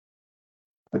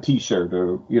a T-shirt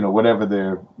or whatever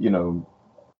they're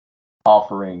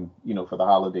offering for the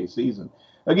holiday season.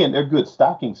 Again, they're good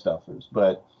stocking stuffers,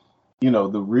 but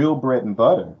the real bread and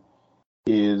butter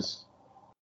is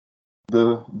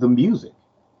the music.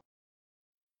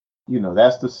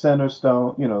 That's the center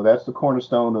stone. That's the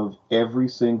cornerstone of every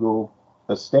single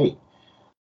estate.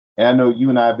 And I know you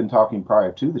and I have been talking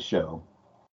prior to the show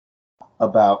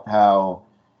about how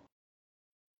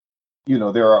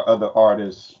there are other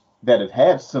artists that have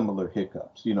had similar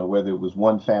hiccups, whether it was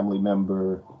one family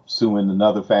member suing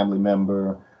another family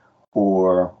member,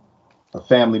 or a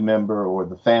family member or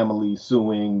the family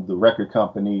suing the record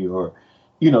company, or,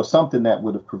 something that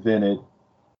would have prevented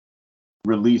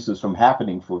releases from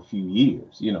happening for a few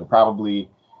years. Probably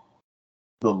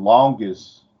the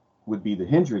longest would be the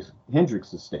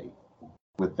Hendrix estate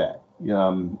with that.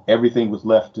 Everything was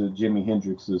left to Jimi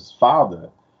Hendrix's father,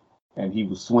 and he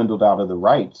was swindled out of the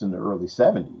rights in the early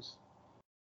 70s.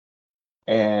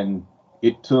 And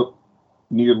it took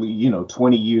nearly,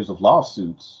 20 years of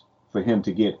lawsuits for him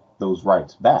to get those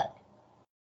rights back.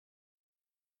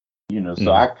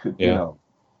 So I could, yeah.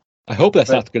 I hope that's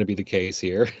but, not going to be the case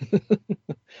here.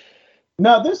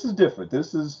 no, this is different.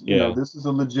 This is, Yeah. this is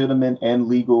a legitimate and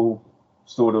legal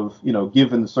sort of,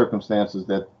 given the circumstances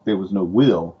that there was no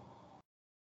will,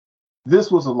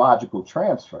 this was a logical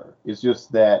transfer. It's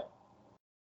just that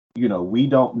we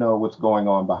don't know what's going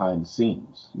on behind the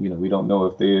scenes. We don't know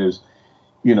if there's,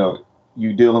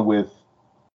 you dealing with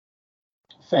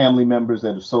family members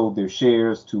that have sold their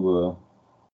shares to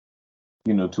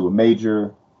a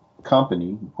major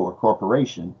company or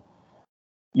corporation.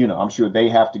 I'm sure they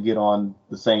have to get on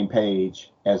the same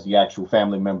page as the actual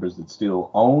family members that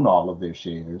still own all of their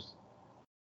shares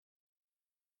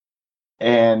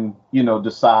and,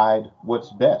 decide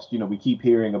what's best. We keep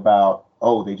hearing about,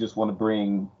 oh, they just want to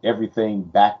bring everything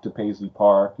back to Paisley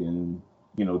Park and,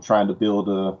 trying to build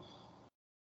a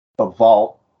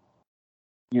vault,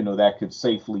 that could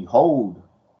safely hold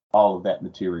all of that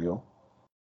material.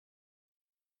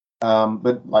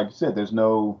 But like I said, there's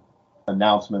no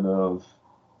announcement of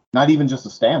not even just a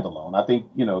standalone. I think,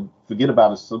 forget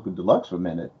about a Super Deluxe for a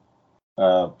minute.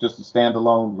 Just a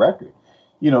standalone record.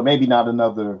 Maybe not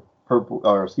another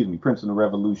Prince and the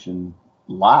Revolution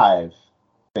live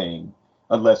thing,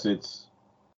 unless it's,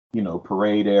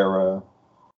 Parade era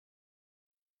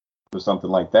or something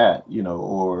like that,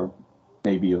 or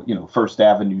maybe a, First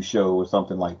Avenue show or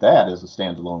something like that as a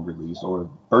standalone release or a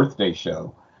birthday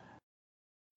show.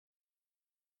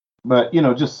 But,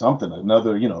 just something,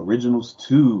 another, Originals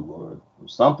 2 or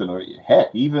something, or heck,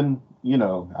 even,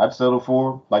 I'd settle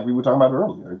for, like we were talking about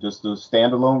earlier, just a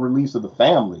standalone release of The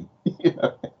Family.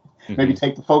 Maybe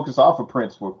take the focus off of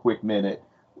Prince for a quick minute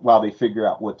while they figure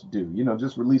out what to do.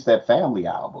 Just release that Family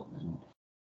album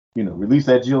and, release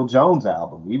that Jill Jones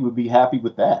album. We would be happy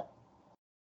with that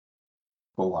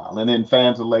for a while. And then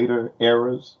fans of later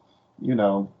eras,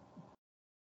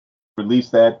 release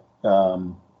that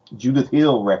Judith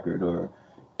Hill record or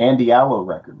Andy Allo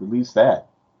record, release that.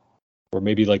 Or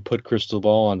maybe like put Crystal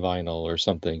Ball on vinyl or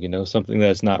something, something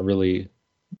that's not really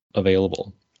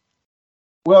available.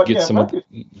 Well, Get yeah, some of,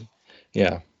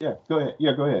 yeah. Go ahead.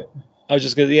 Yeah, go ahead. I was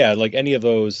just gonna, like any of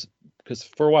those, because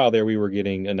for a while there we were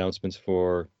getting announcements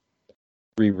for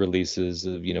re-releases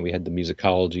of, we had the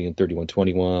Musicology and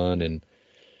 3121 and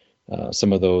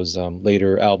some of those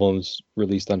later albums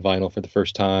released on vinyl for the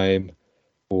first time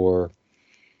or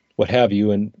what have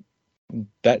you, and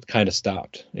that kind of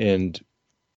stopped. And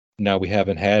now we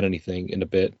haven't had anything in a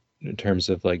bit in terms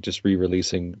of like just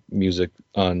re-releasing music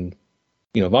on,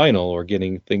 vinyl or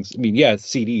getting things. I mean, yeah,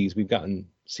 CDs. We've gotten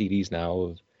CDs now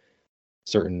of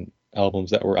certain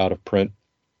albums that were out of print,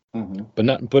 but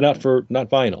not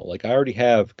vinyl. Like I already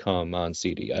have Come on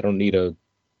CD. I don't need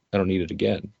it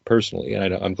again personally,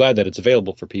 and I'm glad that it's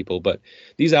available for people. But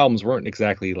these albums weren't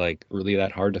exactly like really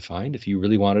that hard to find. If you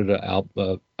really wanted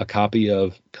a copy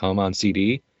of Come on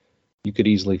CD, you could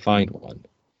easily find one,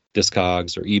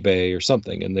 Discogs or eBay or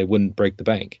something, and they wouldn't break the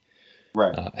bank.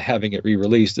 Right. Having it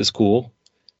re-released is cool,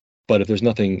 but if there's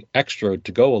nothing extra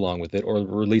to go along with it, or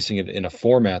releasing it in a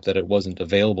format that it wasn't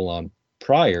available on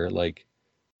prior, like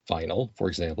vinyl, for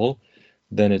example,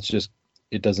 then it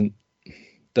doesn't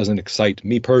excite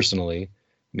me personally.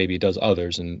 Maybe it does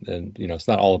others, and it's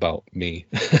not all about me,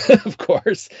 of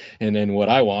course, and what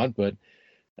I want, but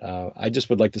I just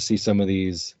would like to see some of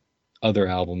these other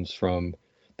albums from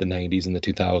the 90s and the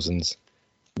 2000s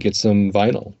get some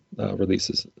vinyl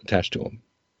releases attached to them.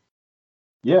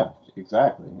 Yeah,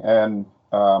 exactly. And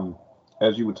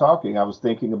as you were talking, I was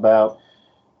thinking about,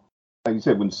 like you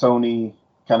said, when Sony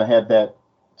kind of had that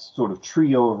sort of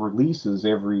trio of releases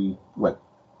every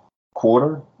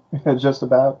quarter, just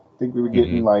about. I think we were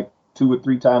getting like 2 or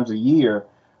 3 times a year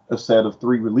a set of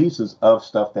 3 releases of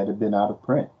stuff that had been out of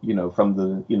print, from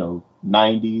the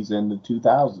 90s and the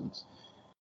 2000s.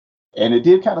 And it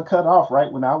did kind of cut off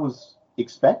right when I was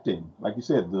expecting, like you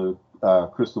said, the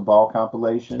Crystal Ball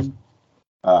compilation,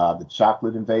 the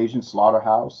Chocolate Invasion,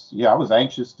 Slaughterhouse. Yeah, I was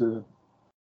anxious to,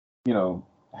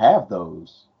 have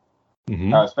those,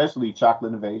 especially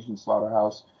Chocolate Invasion,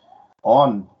 Slaughterhouse,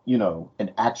 on,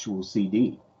 an actual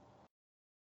CD,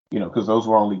 because those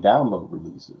were only download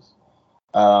releases.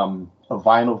 A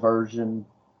vinyl version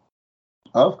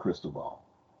of Crystal Ball.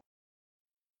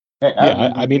 Heck,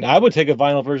 I mean, I would take a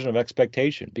vinyl version of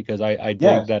Expectation because I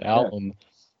dig that album.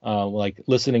 Like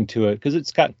listening to it because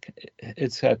it's got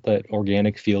that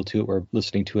organic feel to it. Where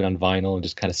listening to it on vinyl and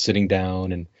just kind of sitting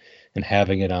down and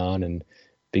having it on and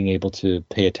being able to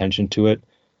pay attention to it.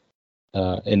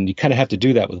 And you kind of have to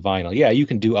do that with vinyl. Yeah, you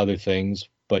can do other things,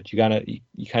 but you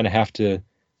kind of have to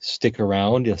stick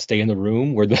around, stay in the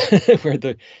room where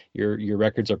your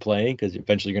records are playing because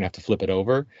eventually you're gonna have to flip it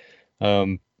over.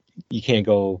 You can't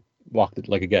go walk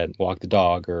the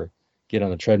dog or get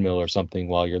on a treadmill or something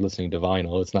while you're listening to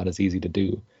vinyl. It's not as easy to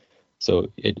do.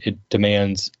 So it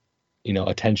demands,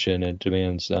 attention. It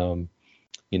demands,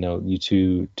 you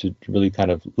to really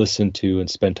kind of listen to and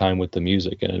spend time with the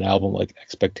music. And an album like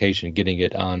Expectation, getting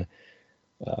it on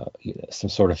some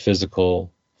sort of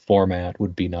physical format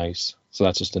would be nice. So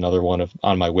that's just another one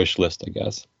on my wish list, I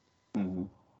guess. Mm-hmm.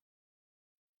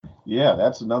 Yeah,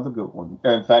 that's another good one.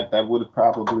 In fact, that would have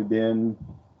probably been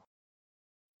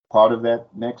part of that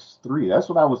next three. That's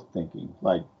what I was thinking.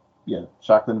 Like, yeah,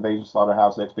 Chocolate Invasion,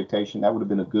 Slaughterhouse, Expectation. That would have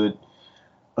been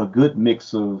a good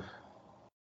mix of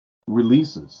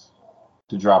releases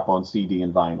to drop on CD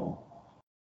and vinyl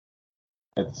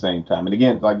at the same time. And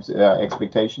again, like you said,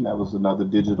 Expectation, that was another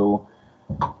digital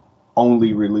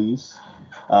only release.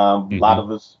 A lot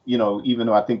of us, even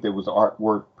though I think there was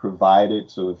artwork provided,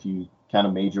 so if you kind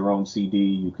of made your own CD,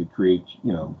 you could create,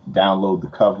 download the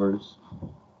covers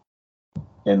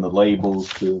and the labels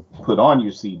to put on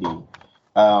your CD.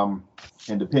 And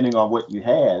depending on what you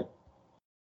had,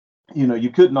 you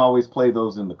couldn't always play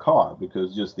those in the car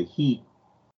because just the heat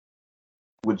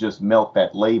would just melt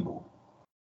that label.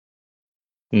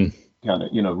 Kind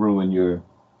of, ruin your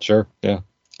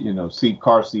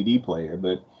car CD player.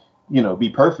 But be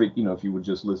perfect, if you were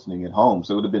just listening at home.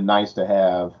 So it would have been nice to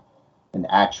have an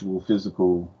actual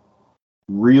physical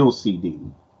real CD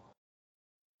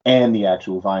and the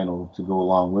actual vinyl to go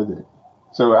along with it.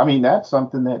 So I mean, that's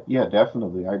something that, yeah,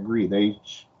 definitely, I agree, they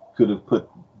could have put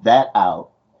that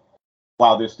out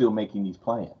while they're still making these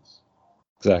plans.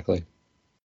 Exactly.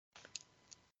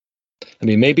 I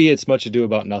mean, maybe it's much ado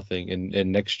about nothing, and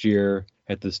next year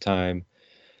at this time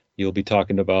you'll be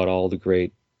talking about all the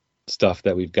great stuff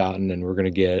that we've gotten and we're going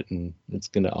to get, and it's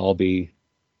going to all be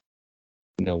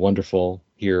wonderful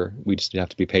here. We just have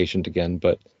to be patient again.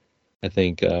 But I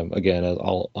think again,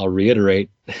 I'll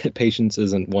reiterate, patience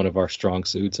isn't one of our strong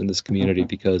suits in this community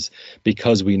because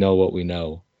we know what we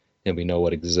know and we know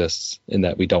what exists and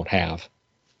that we don't have.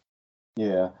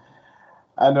 Yeah,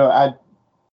 I know. I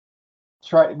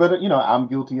try, but I'm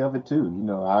guilty of it too.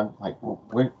 I'm like, well,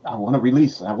 I want to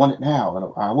release. I want it now. And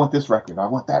I want this record. I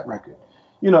want that record.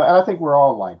 And I think we're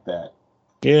all like that.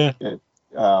 Yeah.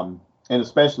 And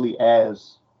especially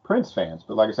as Prince fans.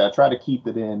 But like I said, I try to keep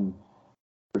it in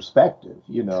perspective.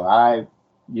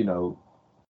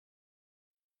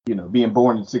 Being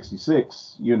born in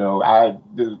 '66, I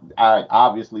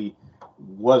obviously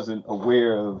wasn't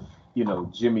aware of,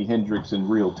 Jimi Hendrix in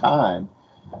real time,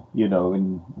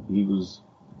 and he was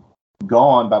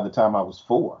gone by the time I was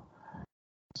 4.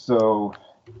 So,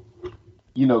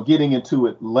 getting into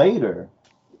it later,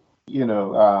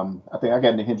 I think I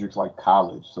got into Hendrix like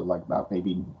college. So like about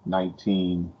maybe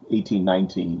 18,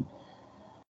 19,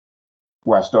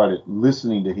 where I started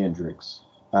listening to Hendrix.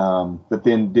 But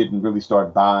then didn't really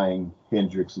start buying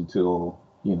Hendrix until,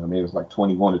 maybe it was like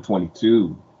 21 or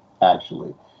 22,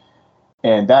 actually.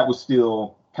 And that was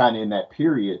still kind of in that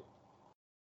period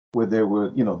where there were,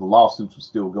 the lawsuits were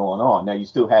still going on. Now, you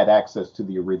still had access to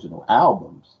the original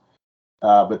albums,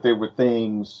 but there were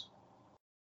things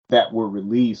that were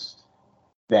released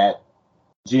that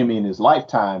Jimmy in his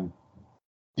lifetime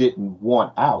didn't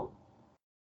want out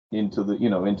into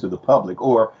the public.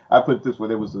 Or I put it this way,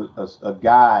 there was a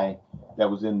guy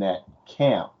that was in that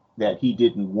camp that he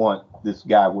didn't want this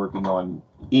guy working on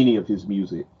any of his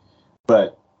music.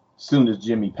 But soon as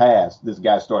Jimmy passed, this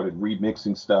guy started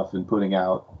remixing stuff and putting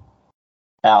out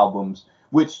albums,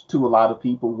 which to a lot of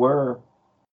people were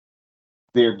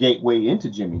their gateway into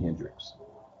Jimi Hendrix.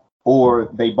 Or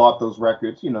they bought those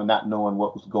records, not knowing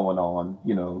what was going on,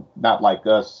 not like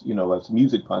us, as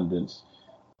music pundits,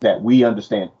 that we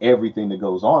understand everything that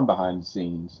goes on behind the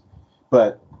scenes,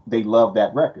 but they love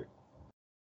that record.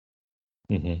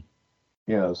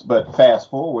 But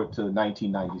fast forward to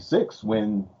 1996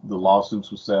 when the lawsuits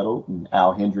were settled and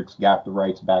Al Hendrix got the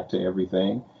rights back to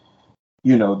everything.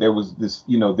 There was this,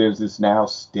 there's this now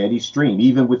steady stream,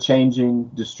 even with changing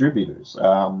distributors.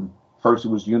 First, it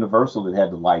was Universal that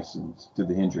had the license to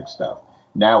the Hendrix stuff.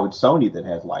 Now it's Sony that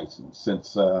has license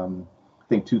since, I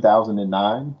think,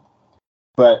 2009.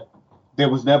 But there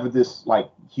was never this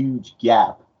like huge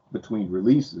gap between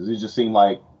releases. It just seemed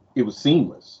like it was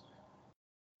seamless,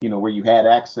 where you had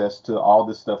access to all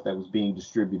this stuff that was being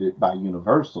distributed by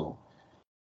Universal.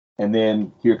 And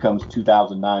then here comes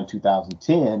 2009,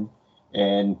 2010,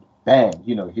 and bang,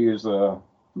 here's a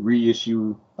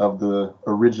reissue of the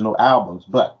original albums,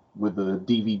 but with a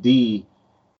DVD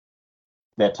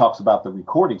that talks about the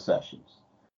recording sessions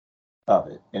of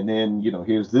it. And then,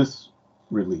 here's this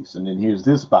release, and then here's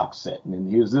this box set, and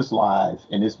then here's this live.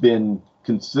 And it's been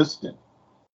consistent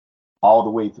all the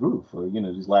way through for,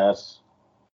 these last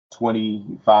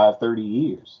 25, 30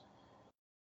 years.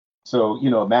 So,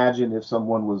 imagine if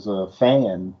someone was a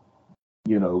fan,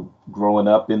 growing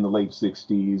up in the late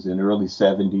 60s and early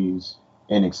 70s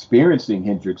and experiencing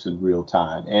Hendrix in real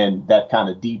time, and that kind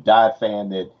of deep dive fan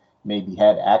that maybe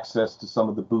had access to some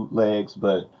of the bootlegs,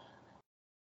 but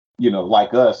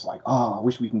like us, like, oh, I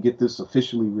wish we can get this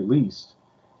officially released.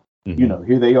 Mm-hmm.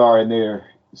 Here they are in their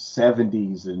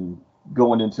 70s and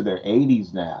going into their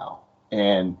 80s now.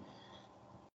 And,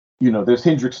 there's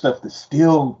Hendrix stuff that's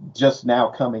still just now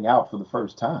coming out for the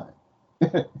first time.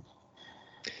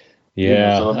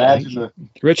 Yeah. So imagine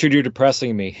Richard, you're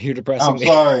depressing me. You're depressing me. I'm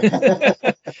sorry.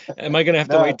 Am I going to have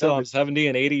to wait till I'm 70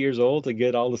 and 80 years old to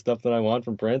get all the stuff that I want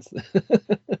from Prince?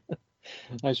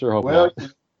 I sure hope not.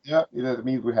 Yeah, that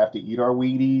means we have to eat our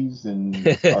Wheaties and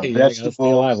our vegetables stay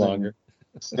alive longer.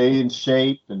 Stay in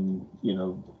shape and,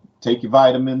 take your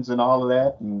vitamins and all of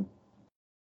that. And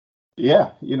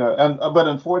yeah, but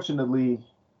unfortunately,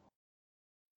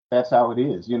 that's how it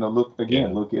is. Look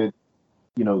at,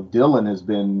 Dylan has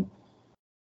been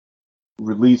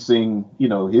releasing,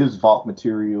 his vault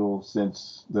material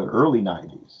since the early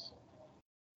 90s.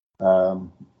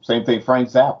 Same thing, Frank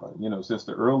Zappa, since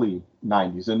the early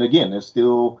 90s. And again, there's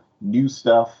still new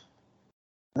stuff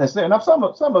that's there. And some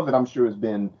of it, I'm sure, has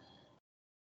been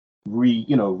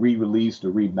re-released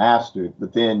or remastered.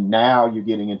 But then now you're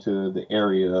getting into the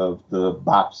area of the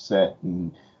box set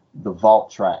and the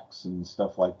vault tracks and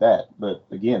stuff like that. But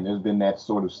again, there's been that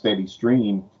sort of steady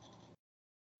stream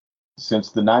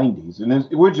since the 90s. And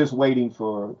we're just waiting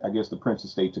for, I guess, the Prince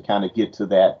estate to kind of get to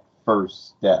that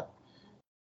first step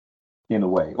in a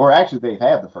way. Or actually, they've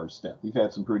had the first step. We've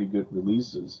had some pretty good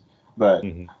releases. But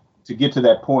to get to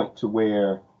that point to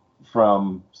where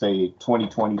from, say,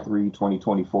 2023,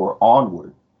 2024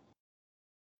 onward,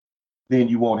 then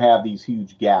you won't have these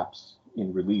huge gaps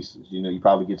in releases. You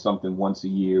probably get something once a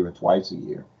year or twice a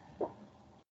year.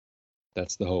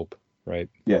 That's the hope, right?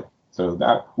 Yeah.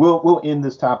 So we'll end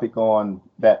this topic on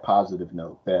that positive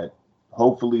note, that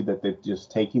hopefully that they're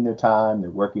just taking their time, they're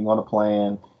working on a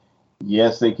plan.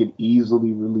 Yes, they could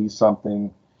easily release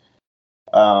something.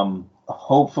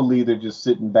 Hopefully they're just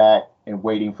sitting back and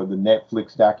waiting for the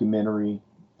Netflix documentary.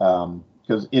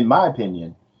 Because in my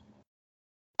opinion,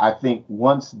 I think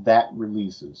once that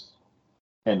releases,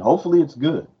 and hopefully it's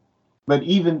good, but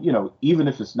even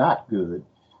if it's not good,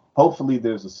 hopefully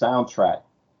there's a soundtrack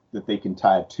that they can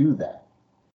tie to that.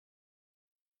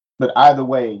 But either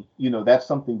way, that's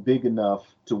something big enough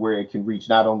to where it can reach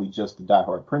not only just the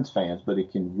diehard Prince fans, but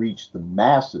it can reach the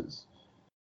masses,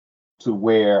 to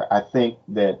where I think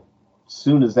that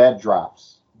soon as that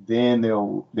drops, then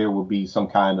there will be some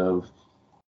kind of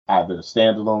either a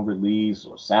standalone release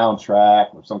or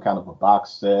soundtrack or some kind of a box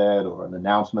set or an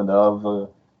announcement of a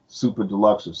super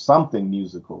deluxe or something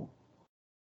musical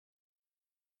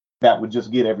that would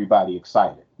just get everybody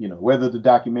excited, whether the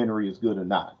documentary is good or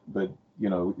not. But,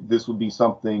 this would be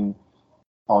something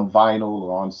on vinyl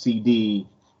or on CD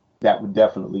that would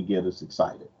definitely get us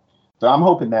excited. So I'm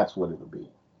hoping that's what it'll be.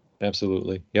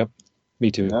 Absolutely. Yep. Me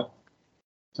too. Yep.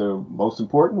 So most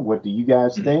important, what do you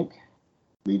guys think?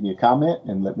 Leave me a comment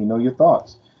and let me know your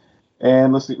thoughts.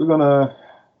 And let's see, we're going to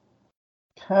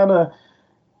kind of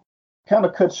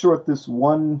cut short this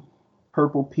one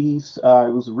purple piece. It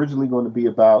was originally going to be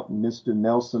about Mr.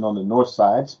 Nelson on the North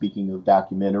Side, speaking of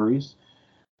documentaries.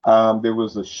 There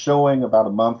was a showing about a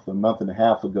month and a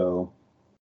half ago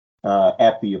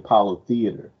at the Apollo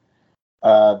Theater.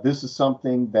 This is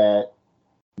something that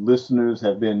listeners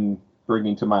have been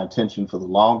bringing to my attention for the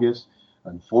longest.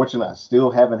 Unfortunately, I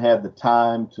still haven't had the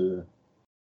time to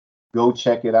go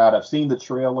check it out. I've seen the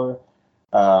trailer.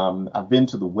 I've been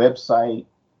to the website,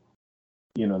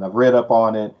 and I've read up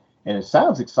on it, and it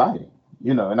sounds exciting,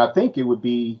 and I think it would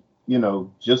be,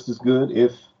 just as good,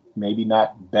 if maybe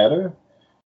not better.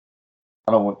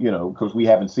 I don't want, because we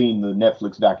haven't seen the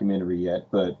Netflix documentary yet,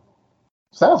 but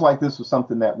sounds like this was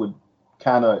something that would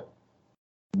kind of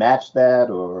match that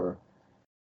or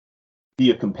be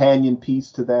a companion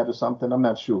piece to that or something. I'm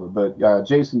not sure, but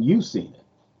Jason, you've seen it,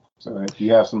 so if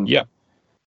you have some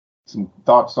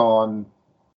thoughts on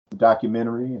the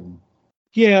documentary. And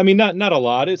yeah, I mean, not a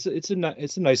lot. It's a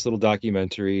nice little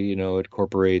documentary. It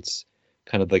incorporates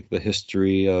kind of like the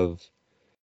history of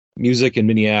music in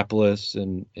Minneapolis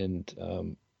and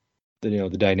the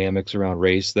dynamics around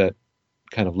race that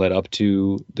kind of led up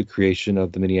to the creation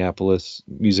of the Minneapolis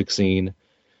music scene.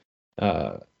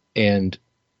 And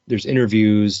there's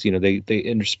interviews, they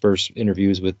intersperse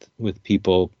interviews with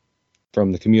people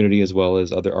from the community as well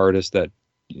as other artists that,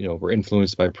 were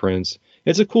influenced by Prince.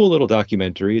 It's a cool little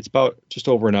documentary. It's about just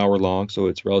over an hour long, so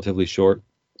it's relatively short.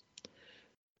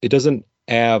 It doesn't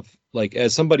have, like,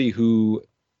 as somebody who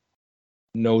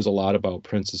knows a lot about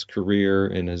Prince's career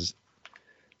and is,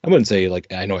 I wouldn't say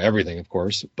like I know everything, of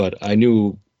course, but I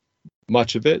knew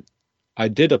much of it. I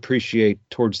did appreciate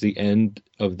towards the end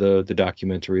of the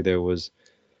documentary there was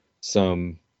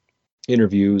some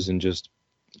interviews and just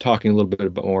talking a little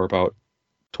bit more about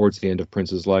towards the end of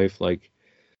Prince's life, like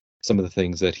some of the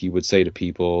things that he would say to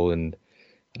people and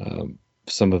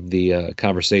some of the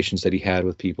conversations that he had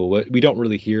with people. What we don't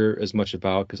really hear as much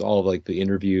about, because all of like the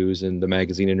interviews and the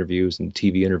magazine interviews and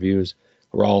TV interviews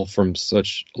were all from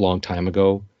such a long time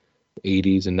ago,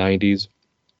 80s and 90s.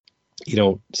 You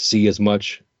don't see as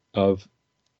much of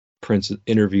Prince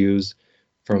interviews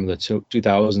from the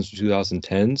 2000s to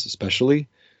 2010s, especially.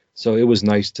 So it was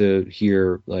nice to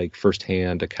hear like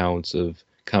firsthand accounts of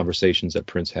conversations that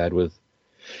Prince had with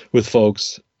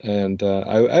folks. And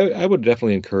I would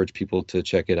definitely encourage people to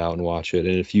check it out and watch it.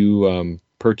 And if you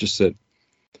purchase it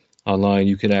online,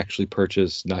 you can actually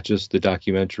purchase not just the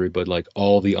documentary, but like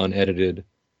all the unedited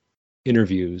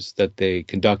interviews that they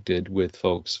conducted with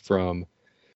folks from,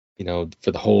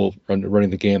 for the whole running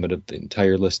the gamut of the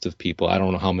entire list of people. I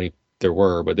don't know how many there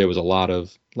were, but there was a lot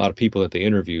of people that they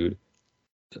interviewed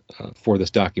for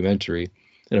this documentary.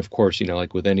 And of course,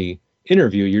 like with any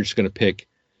interview, you're just going to pick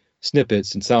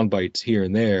snippets and sound bites here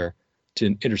and there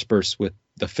to intersperse with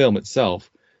the film itself.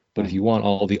 But if you want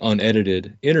all the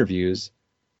unedited interviews,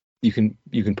 you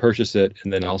can purchase it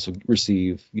and then also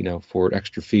receive, for an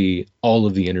extra fee, all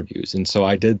of the interviews. And so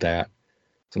I did that.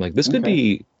 So I'm like, this could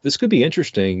be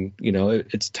interesting.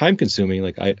 It's time consuming.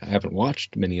 Like I haven't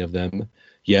watched many of them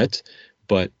yet,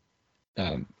 but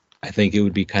I think it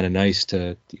would be kind of nice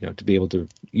to be able to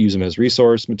use them as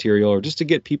resource material, or just to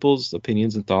get people's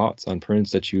opinions and thoughts on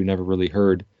Prince that you never really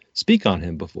heard speak on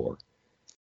him before.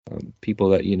 People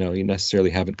that you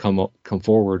necessarily haven't come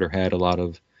forward or had a lot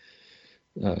of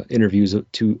interviews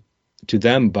to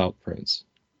them about Prince.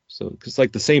 So because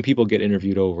like the same people get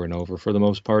interviewed over and over for the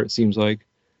most part, it seems like.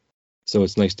 So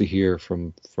it's nice to hear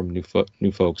from new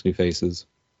folks, new faces.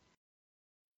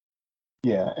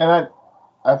 Yeah, and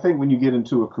I think when you get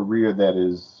into a career that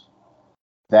is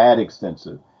that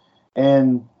extensive,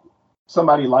 and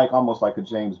somebody like almost like a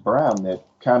James Brown that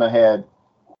kind of had,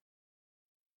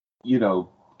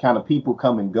 kind of people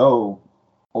come and go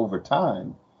over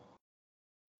time,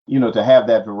 to have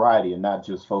that variety and not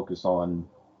just focus on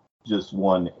just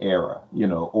one era,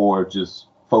 or just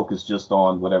focus just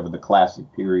on whatever the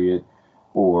classic period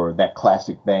or that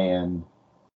classic band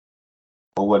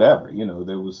or whatever.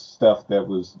 There was stuff that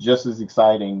was just as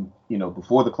exciting,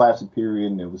 before the classic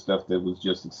period, and there was stuff that was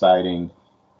just exciting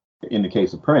in the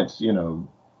case of Prince, into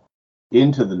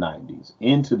the 90s,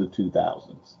 into the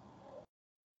 2000s.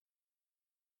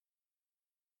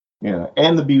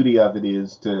 And the beauty of it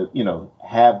is to,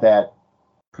 have that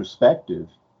perspective,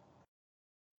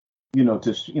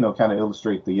 to, kind of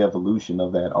illustrate the evolution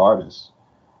of that artist,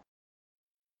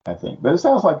 I think. But it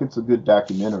sounds like it's a good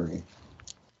documentary.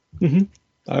 Mm-hmm.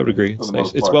 I would agree. It's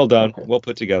nice. It's well done, well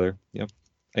put together. Yep.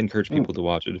 I encourage people to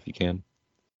watch it if you can.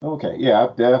 Okay. Yeah, I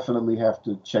definitely have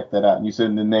to check that out. And you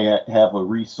said then they have a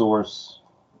resource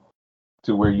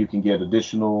to where you can get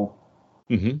additional,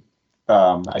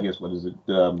 I guess, what is it?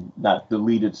 Not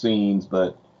deleted scenes,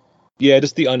 but yeah,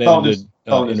 just the unedited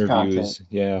bonus interviews.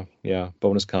 Content. Yeah,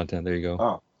 bonus content. There you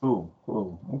go. Oh,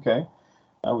 cool. Okay,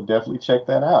 I would definitely check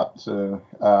that out. So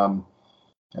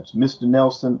that's Mr.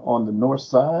 Nelson on the North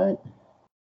Side,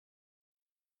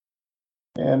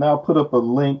 and I'll put up a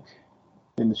link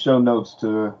in the show notes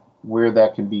to where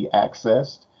that can be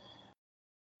accessed,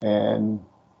 and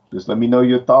just let me know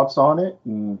your thoughts on it,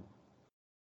 and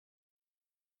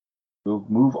we'll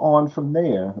move on from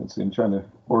there. Let's see, I'm trying to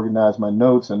organize my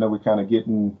notes. I know we're kind of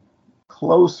getting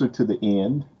closer to the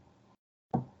end.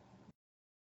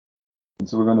 And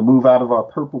so we're going to move out of our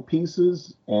purple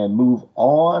pieces and move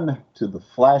on to the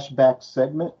flashback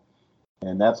segment.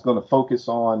 And that's going to focus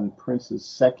on Prince's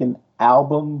second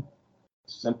album,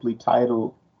 simply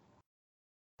titled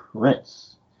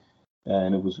Prince.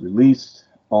 And it was released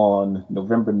on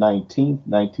November 19th,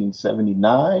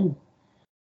 1979.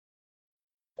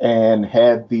 And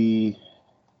had the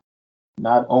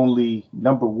not only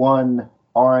number one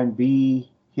R&B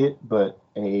hit, but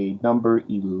a number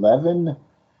 11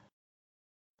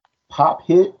 pop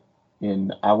hit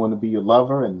in I Want to Be Your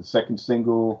Lover, and the second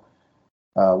single,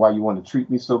 Why You Want to Treat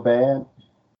Me So Bad.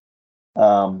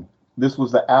 This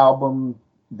was the album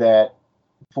that,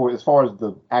 for as far as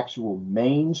the actual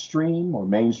mainstream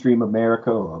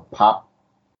America or pop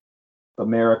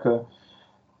America,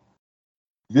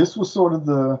 this was sort of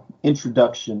the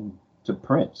introduction to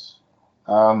Prince.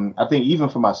 I think even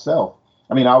for myself,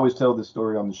 I always tell this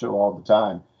story on the show all the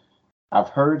time. I've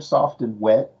heard Soft and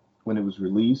Wet when it was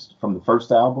released from the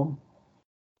first album,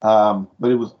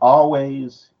 but it was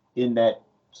always in that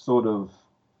sort of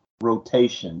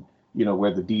rotation,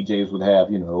 where the DJs would have,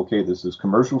 okay, this is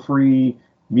commercial free,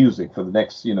 music for the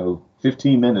next,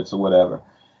 15 minutes or whatever.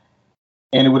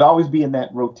 And it would always be in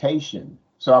that rotation.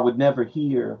 So I would never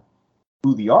hear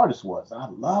who the artist was. I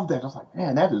love that. I was like,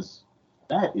 man, that is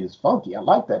funky. I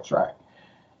like that track.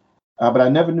 But I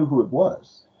never knew who it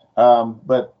was.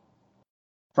 But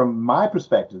from my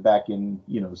perspective, back in,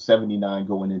 79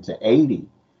 going into 80,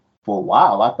 for a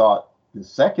while, I thought the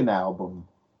second album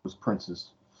was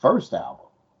Prince's first album.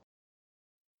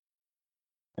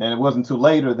 And it wasn't until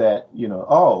later that,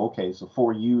 oh, okay, so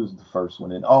For You is the first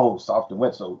one. And, oh, Soft and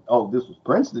Wet. So, oh, this was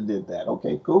Prince that did that.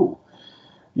 Okay, cool.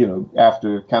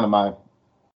 After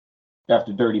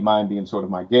after Dirty Mind being sort of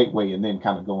my gateway and then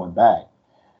kind of going back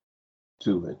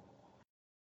to it.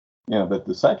 But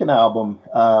the second album,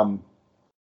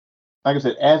 like I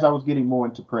said, as I was getting more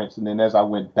into Prince and then as I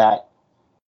went back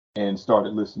and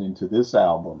started listening to this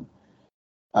album,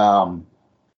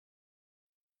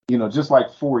 just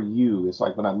like For You, it's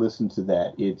like when I listen to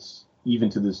that, it's even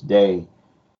to this day,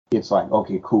 it's like,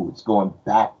 okay, cool. It's going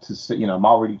back to, I'm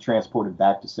already transported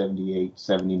back to 78,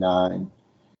 79.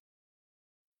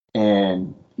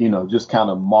 And, just kind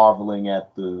of marveling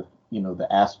at the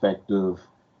aspect of,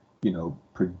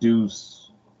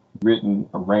 produced, written,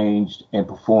 arranged, and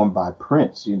performed by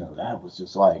Prince. That was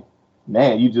just like,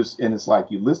 man, and it's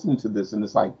like you listen to this and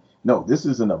it's like, no, this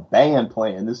isn't a band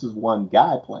playing. This is one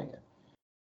guy playing.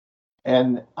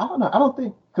 And I don't know. I don't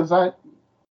think because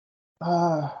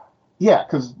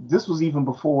because this was even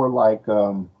before like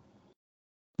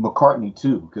McCartney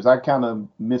 2, because I kind of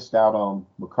missed out on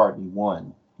McCartney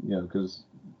 1, because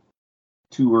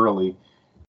too early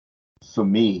for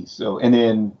me. So, and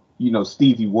then,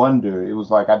 Stevie Wonder, it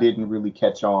was like I didn't really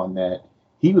catch on that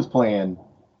he was playing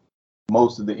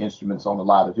most of the instruments on a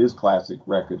lot of his classic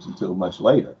records until much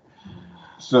later.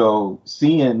 So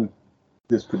seeing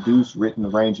this produced, written,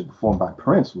 arranged, and performed by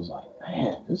Prince was like,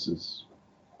 man, this is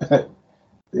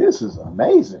this is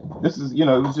amazing. This is, it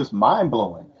was just mind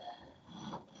blowing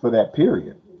for that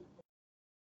period.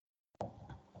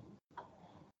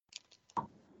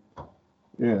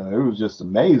 Yeah, it was just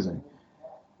amazing.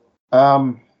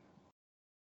 And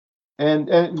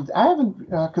I haven't,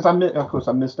 because of course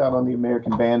I missed out on the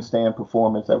American Bandstand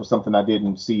performance. That was something I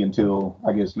didn't see until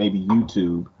I guess maybe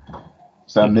YouTube.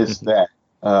 So I missed that.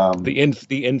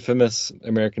 The infamous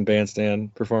American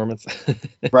Bandstand performance.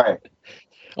 Right.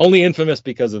 Only infamous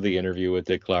because of the interview with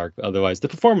Dick Clark. Otherwise, the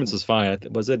performance was fine.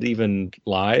 Was it even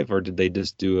live, or did they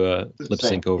just do a lip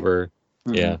sync over?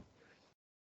 Mm-hmm. Yeah.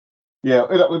 Yeah,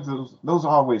 those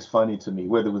are always funny to me,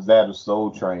 whether it was that or Soul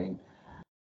Train,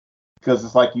 because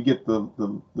it's like you get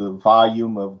the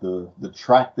volume of the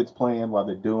track that's playing while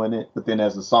they're doing it, but then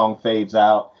as the song fades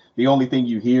out, the only thing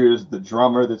you hear is the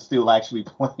drummer that's still actually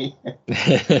playing.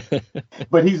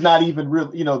 But he's not even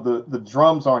really, the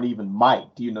drums aren't even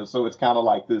mic'd, so it's kind of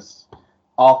like this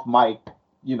off mic,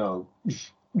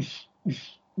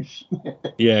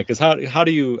 Yeah, because how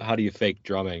do you fake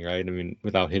drumming, right? I mean,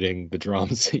 without hitting the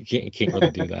drums, you can't really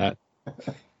do that.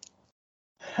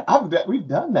 We've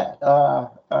done that.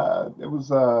 There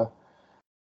was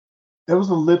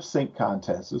a lip sync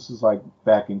contest. This is like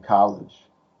back in college.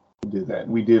 We did that.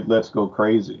 We did Let's Go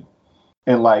Crazy,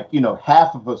 and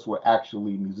half of us were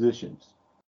actually musicians,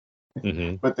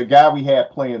 mm-hmm. But the guy we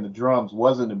had playing the drums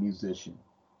wasn't a musician,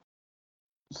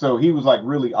 so he was like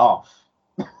really off.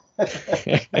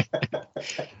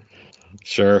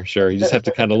 Sure. You just have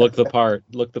to kind of look the part,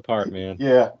 man.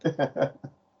 Yeah.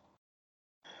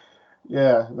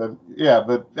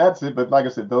 But that's it. But like I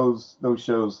said, those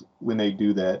shows, when they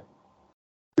do that,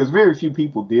 because very few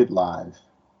people did live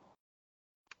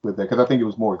with that, because I think it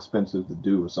was more expensive to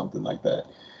do or something like that.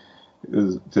 It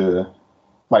was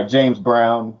like James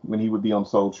Brown, when he would be on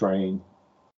Soul Train,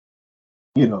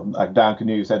 like Don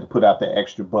Cornelius had to put out the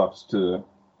extra bucks to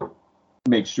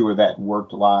make sure that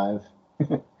worked live.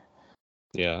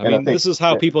 Yeah, I mean, this is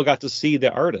how people got to see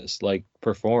the artist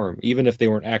perform, even if they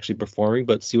weren't actually performing,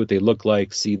 but see what they look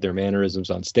like, see their mannerisms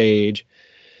on stage,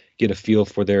 get a feel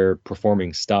for their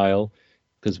performing style.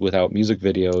 Because without music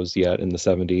videos yet in the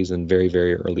 70s and very,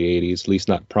 very early 80s, at least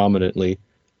not prominently,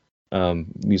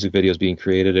 music videos being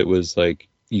created, it was like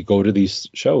you go to these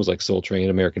shows like Soul Train,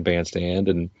 American Bandstand,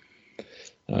 and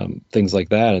things like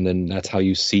that, and then that's how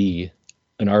you see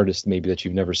an artist maybe that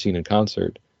you've never seen in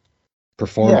concert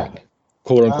performing. Yeah.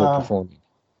 Quote unquote performing.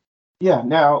 Yeah,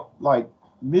 now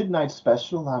Midnight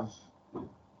Special,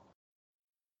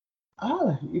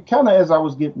 kind of as I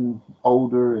was getting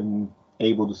older and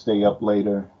able to stay up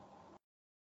later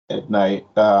at night,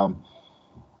 I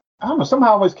don't know, somehow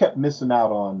I always kept missing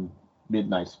out on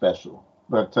Midnight Special.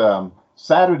 But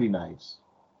Saturday nights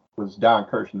was Don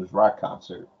Kirshner's rock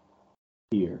concert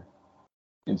here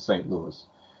in St. Louis.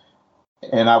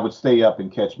 and I would stay up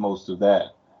and catch most of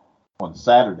that on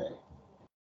Saturday.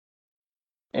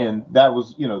 And that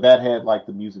was, that had like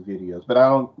the music videos, but I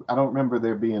don't remember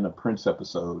there being a Prince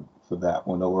episode for that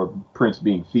one or Prince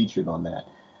being featured on that.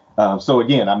 So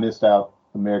again, I missed out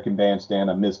American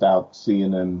Bandstand. I missed out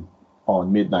seeing them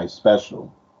on Midnight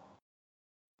Special.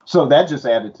 So that just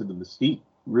added to the mystique,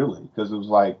 really, because it was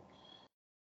like,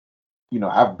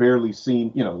 I've barely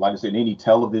seen, like I said, any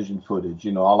television footage.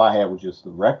 All I had was just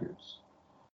the records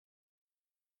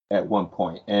at one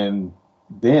point, and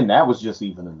then that was just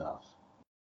even enough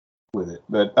with it.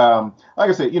 But like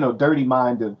I said, Dirty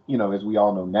Mind, as we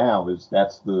all know now,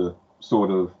 that's the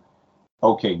sort of,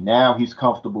 okay, now he's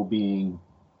comfortable being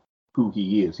who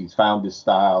he is. He's found his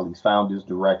style. He's found his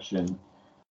direction.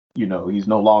 He's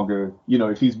no longer,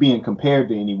 if he's being compared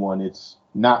to anyone, it's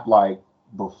not like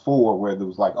before where there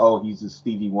was like, oh, he's this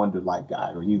Stevie Wonder like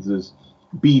guy, or he's this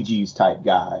Bee Gees type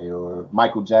guy, or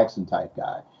Michael Jackson type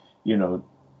guy.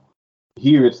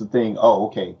 Here it's the thing, oh,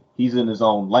 okay, he's in his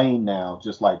own lane now,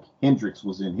 just like Hendrix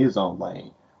was in his own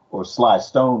lane, or Sly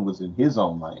Stone was in his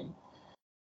own lane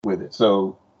with it.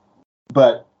 So,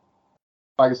 but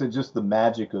like I said, just the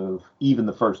magic of even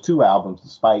the first two albums,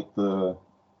 despite the,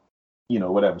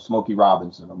 whatever, Smokey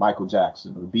Robinson or Michael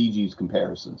Jackson or Bee Gees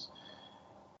comparisons,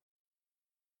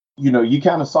 you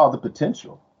kind of saw the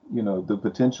potential. The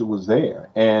potential was there.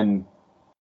 And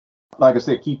like I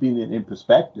said, keeping it in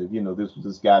perspective, this was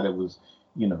this guy that was,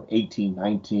 18,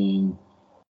 19,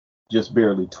 just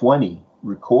barely 20,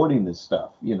 recording this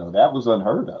stuff. That was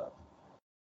unheard of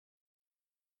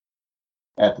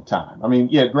at the time. I mean,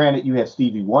 yeah, granted, you had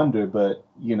Stevie Wonder, but,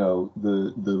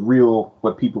 the real,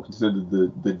 what people consider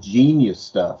the genius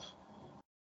stuff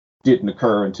didn't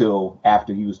occur until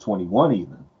after he was 21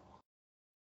 even.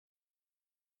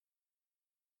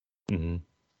 Mm-hmm.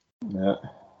 Yeah.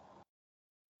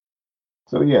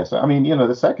 So yes, I mean,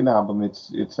 the second album,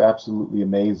 it's absolutely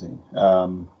amazing.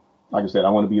 Like I said, I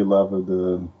Want to Be Your Lover,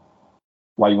 the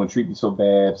Why You Want to Treat Me So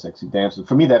Bad, Sexy Dancer.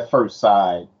 For me, that first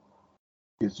side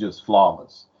is just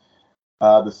flawless.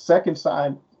 The second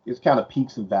side is kind of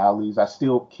peaks and valleys. I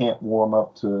still can't warm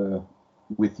up to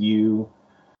With You.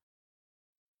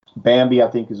 Bambi, I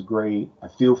think, is great. I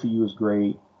Feel For You is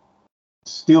great.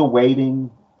 Still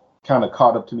Waiting kind of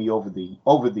caught up to me over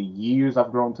the years.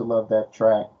 I've grown to love that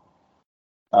track.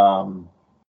 And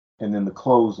then the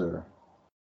closer,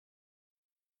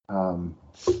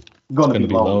 Gonna Be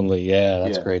Lonely. Yeah,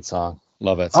 that's a great song.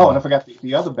 Love that song. Oh, and I forgot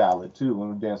the other ballad too, When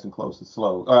We're Dancing Close and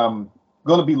Slow.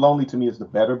 Gonna Be Lonely to me is the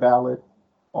better ballad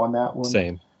on that one.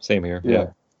 Same here. Yeah.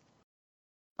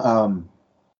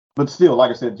 But still,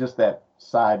 like I said, just that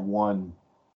side one,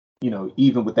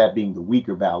 even with that being the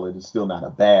weaker ballad, it's still not a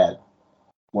bad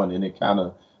one, and it kind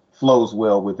of flows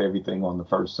well with everything on the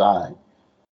first side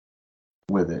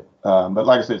with it. But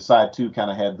like I said, side two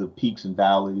kind of had the peaks and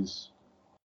valleys.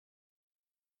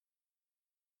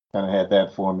 Kind of had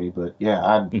that for me, but yeah,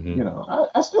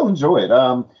 I still enjoy it.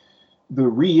 The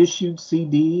reissued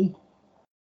CD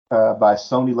by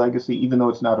Sony Legacy, even though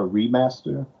it's not a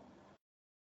remaster,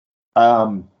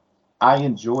 I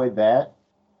enjoy that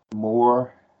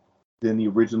more than the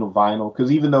original vinyl,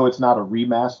 because even though it's not a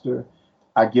remaster,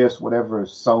 I guess whatever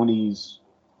Sony's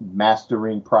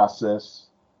mastering process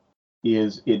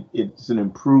is, it's an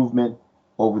improvement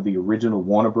over the original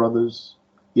Warner Brothers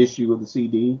issue of the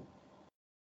CD.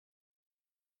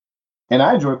 And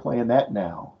I enjoy playing that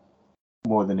now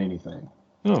more than anything.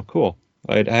 Oh, cool.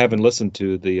 I haven't listened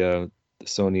to the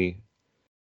Sony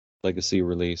Legacy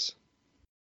release.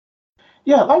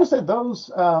 Yeah, like I said,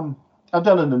 those, I've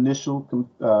done an initial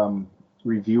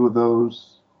review of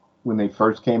those when they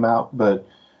first came out, but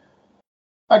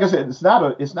like I said, it's not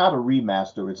a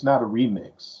remaster, it's not a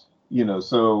remix,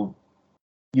 so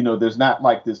there's not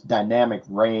like this dynamic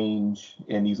range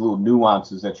and these little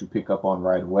nuances that you pick up on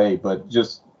right away, but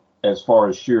just as far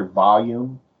as sheer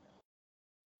volume,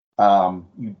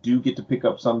 you do get to pick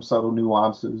up some subtle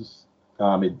nuances.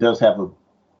 It does have a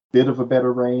bit of a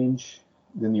better range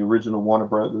than the original Warner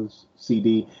Brothers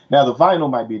CD. Now, the vinyl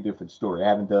might be a different story. I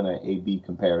haven't done an A/B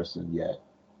comparison yet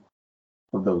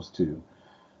of those two.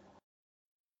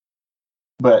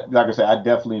 But like I said, I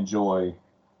definitely enjoy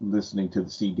listening to the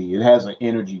CD. It has an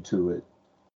energy to it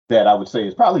that I would say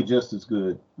is probably just as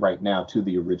good right now to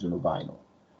the original vinyl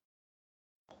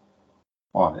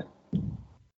on it.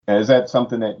 Is that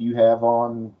something that you have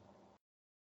on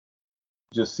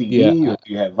just CD, or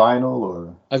do you have vinyl?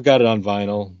 Or I've got it on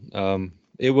vinyl.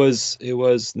 It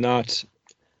was not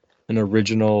an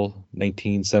original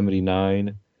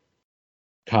 1979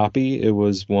 copy. It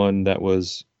was one that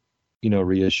was,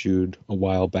 reissued a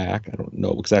while back. I don't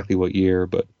know exactly what year,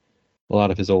 but a lot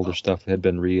of his older stuff had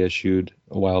been reissued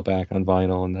a while back on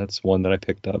vinyl, and that's one that I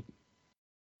picked up.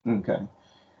 Okay.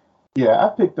 Yeah, I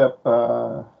picked up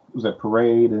it was at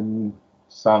Parade and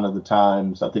Sign of the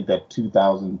Times. I think that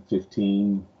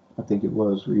 2015, I think it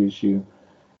was reissue.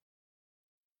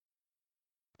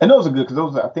 And those are good because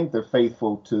those I think they're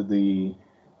faithful to the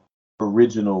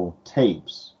original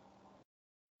tapes.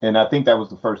 And I think that was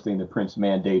the first thing that Prince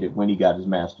mandated when he got his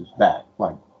masters back,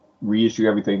 like reissue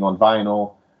everything on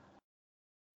vinyl.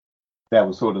 That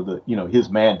was sort of the, his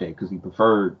mandate because he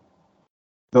preferred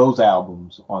those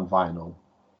albums on vinyl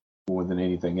more than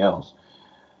anything else.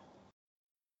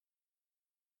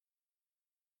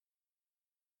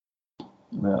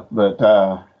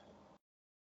 But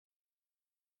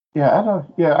yeah, I don't.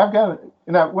 Yeah, I've got it.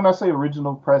 And when I say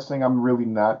original pressing, I'm really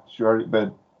not sure.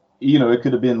 But it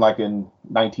could have been like in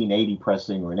 1980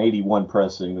 pressing or an 81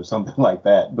 pressing or something like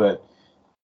that. But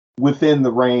within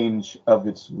the range of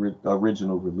its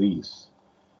original release.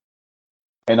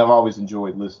 And I've always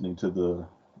enjoyed listening to the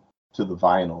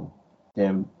vinyl.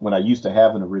 And when I used to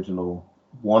have an original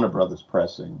Warner Brothers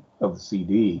pressing of the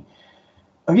CD,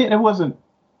 again, it wasn't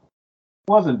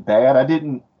bad.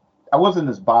 I wasn't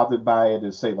as bothered by it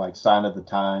as say like Sign of the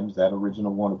Times, that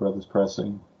original Warner Brothers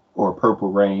pressing, or Purple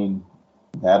Rain,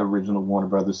 that original Warner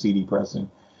Brothers CD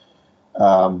pressing.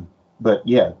 But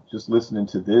yeah, just listening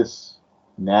to this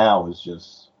now is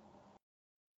just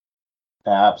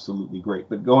absolutely great.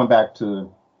 But going back to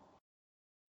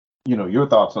your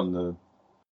thoughts on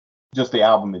just the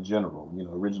album in general,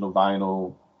 original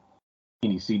vinyl,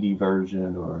 any CD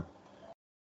version, or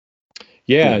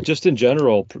yeah, just in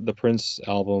general, the Prince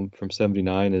album from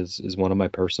 '79 is one of my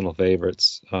personal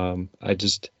favorites.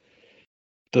 The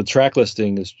track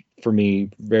listing is for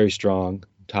me very strong,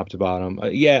 top to bottom.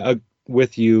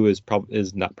 With You is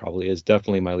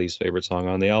definitely my least favorite song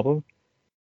on the album,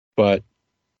 but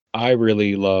I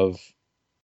really love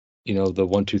the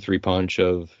 1 2 3 punch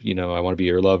of I Want to Be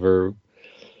Your Lover,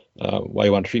 Why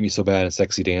You Want to Treat Me So Bad, and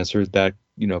Sexy Dancer. That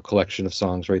collection of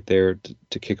songs right there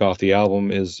to kick off the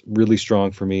album is really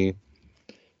strong for me.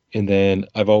 And then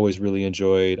I've always really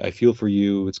enjoyed I Feel For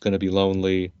You, It's Gonna Be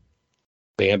Lonely.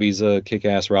 Bambi's a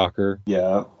kick-ass rocker.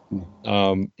 Yeah.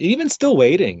 Even Still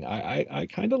Waiting. I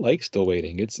kind of like Still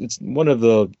Waiting. It's one of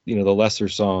the the lesser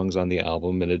songs on the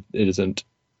album, and it isn't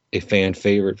a fan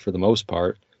favorite for the most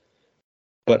part.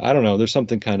 But I don't know, there's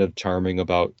something kind of charming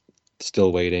about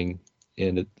Still Waiting,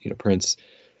 and Prince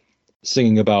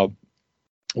singing about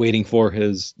waiting for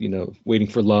waiting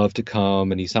for love to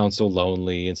come, and he sounds so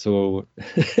lonely, and so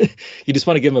you just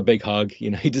want to give him a big hug.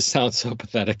 He just sounds so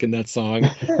pathetic in that song.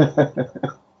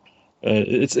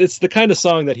 It's the kind of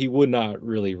song that he would not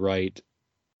really write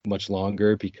much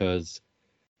longer because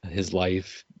his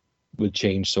life would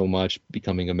change so much,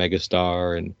 becoming a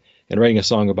megastar and writing a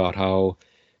song about how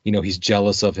he's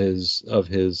jealous of his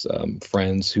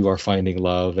friends who are finding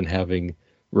love and having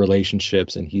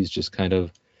relationships, and he's just kind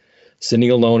of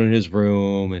sitting alone in his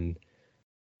room, and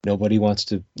nobody wants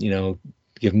to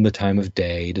give him the time of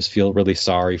day. Just feel really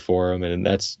sorry for him, and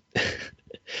that's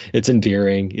it's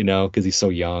endearing, because he's so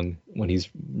young when he's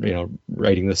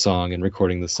writing the song and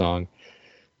recording the song.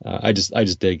 I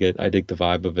just dig it. I dig the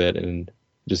vibe of it, and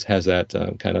just has that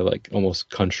kind of like almost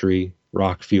country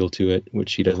rock feel to it,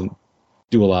 which he doesn't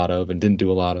do a lot of and didn't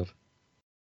do a lot of.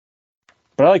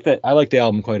 But I like that. I like the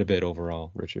album quite a bit overall,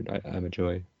 Richard. I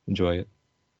enjoy it.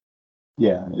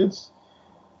 Yeah, it's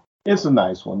a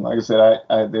nice one. Like I said,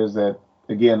 I there's that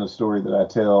again a story that I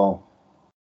tell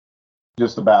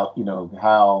just about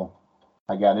how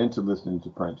I got into listening to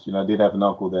Prince. I did have an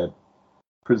uncle that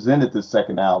presented the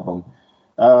second album.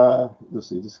 Let's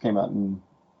see, this came out in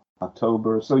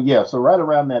October. So yeah, so right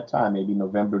around that time, maybe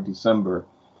November, December,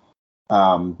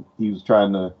 he was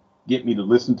trying to get me to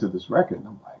listen to this record. And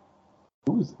I'm like,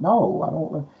 who is it? No, I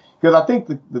don't. Because I think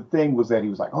the thing was that he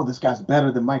was like, oh, this guy's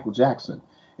better than Michael Jackson.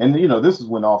 And this is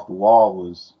when Off the Wall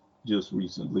was just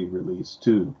recently released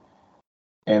too.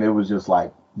 And it was just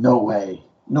like, no way.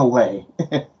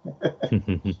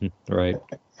 Right.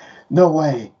 No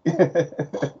way.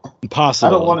 Impossible. I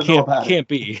don't want to know about can't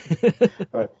be.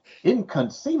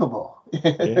 Inconceivable.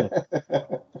 Yeah.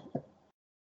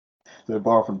 So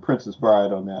borrow from Princess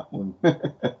Bride on that one.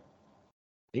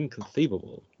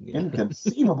 Inconceivable. Yeah.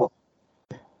 Inconceivable.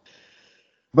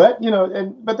 But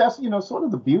but that's sort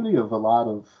of the beauty of a lot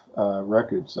of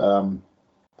records. I'm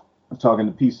talking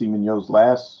to PC Mignot's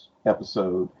last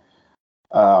episode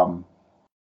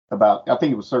about, I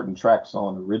think it was certain tracks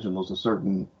on originals or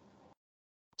certain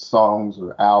songs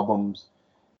or albums,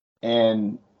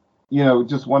 and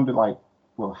just wondered like,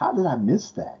 well, how did I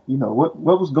miss that? What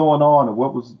was going on, or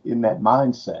what was in that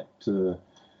mindset to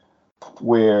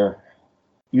where,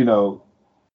 you know,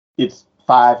 it's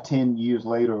 5, 10 years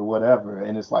later or whatever,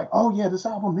 and it's like, oh yeah, this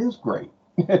album is great.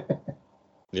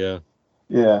 Yeah.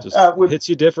 Yeah. Just hits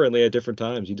you differently at different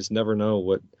times. You just never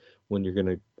know when you're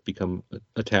gonna become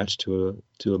attached to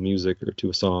a music or to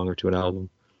a song or to an album.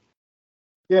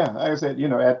 Yeah, like I said,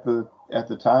 at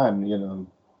the time,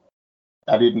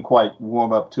 I didn't quite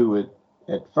warm up to it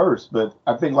at first, but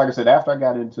I think, like I said, after I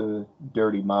got into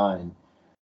Dirty Mind,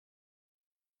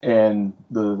 and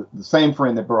the same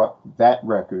friend that brought that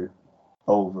record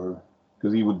over,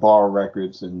 because he would borrow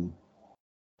records and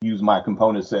use my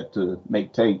component set to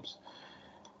make tapes,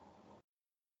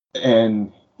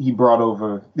 and he brought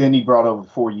over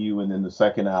For You, and then the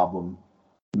second album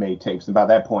made tapes, and by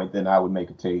that point, then I would make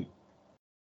a tape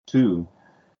too,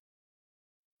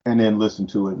 and then listen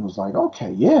to it and was like,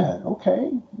 okay, yeah,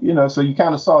 okay, so you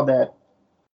kind of saw that,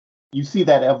 you see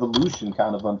that evolution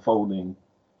kind of unfolding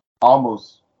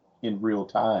almost in real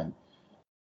time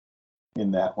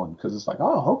in that one, because it's like,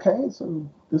 oh, okay,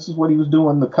 so this is what he was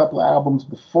doing the couple of albums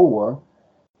before,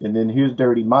 and then here's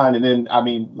Dirty Mind, and then I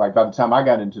mean, like by the time I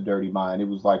got into Dirty Mind, it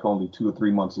was like only 2 or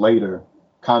 3 months later,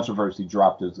 Controversy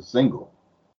dropped as a single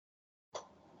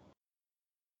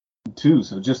too.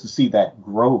 So just to see that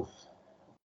growth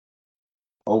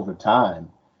over time,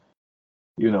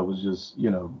 was just,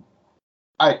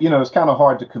 it's kind of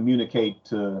hard to communicate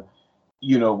to,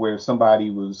 where somebody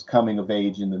was coming of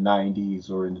age in the 90s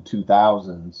or in the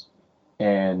 2000s,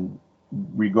 and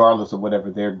regardless of whatever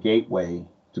their gateway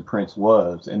to Prince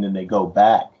was, and then they go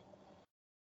back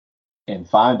and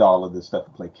find all of this stuff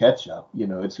and play catch up.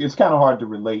 It's kind of hard to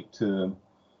relate to,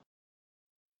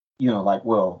 like,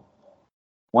 well,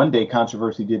 one day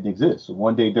Controversy didn't exist, or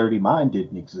one day Dirty Mind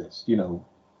didn't exist.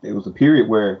 There was a period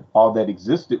where all that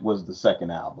existed was the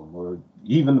second album, or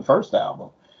even the first album.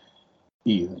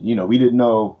 Even, we didn't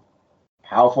know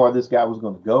how far this guy was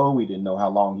going to go. We didn't know how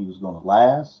long he was going to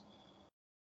last.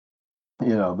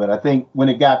 But I think when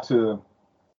it got to,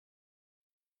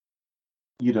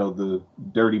 the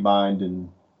Dirty Mind and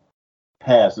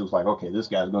past, it was like, okay, this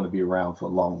guy's going to be around for a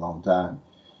long, long time.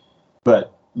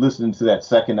 But listening to that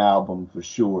second album, for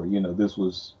sure, this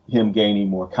was him gaining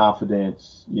more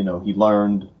confidence. He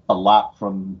learned a lot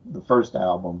from the first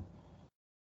album.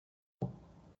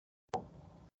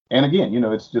 And again,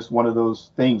 it's just one of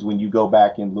those things when you go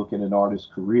back and look at an artist's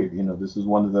career, this is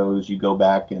one of those you go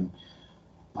back and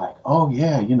like, oh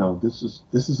yeah, this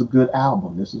is a good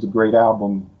album. This is a great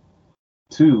album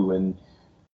too. And,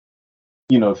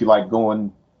 if you like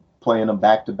playing them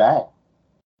back to back,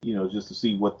 just to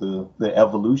see what the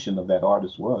evolution of that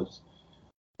artist was.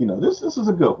 This is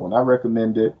a good one. I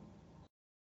recommend it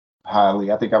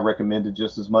highly. I think I recommend it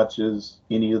just as much as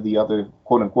any of the other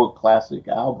quote unquote classic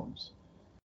albums.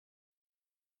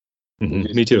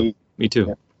 Mm-hmm. Me too.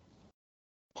 Yeah.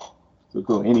 So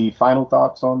cool. Any final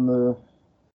thoughts on the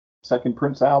second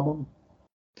Prince album?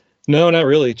 No, not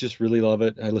really. Just really love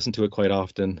it. I listen to it quite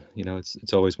often.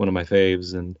 It's always one of my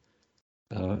faves, and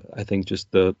I think it's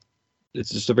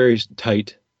just a very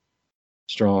tight,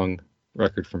 strong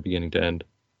record from beginning to end,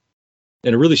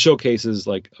 and it really showcases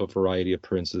like a variety of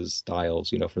Prince's styles.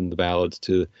 From the ballads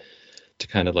to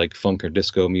kind of like funk or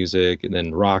disco music, and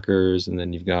then rockers, and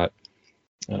then you've got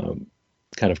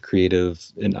kind of creative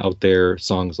and out there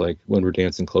songs like When We're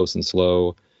Dancing Close and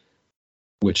Slow,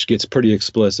 which gets pretty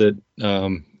explicit,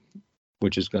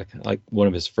 which is like one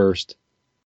of his first,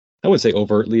 I wouldn't say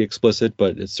overtly explicit,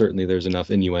 but it's certainly, there's enough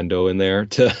innuendo in there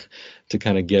to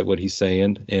kind of get what he's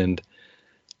saying. And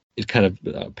it kind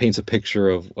of paints a picture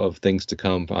of things to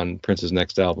come on Prince's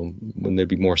next album, when there'd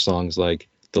be more songs like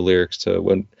the lyrics to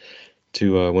When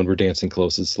We're Dancing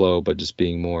Close and Slow, but just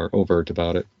being more overt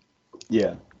about it.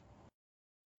 Yeah.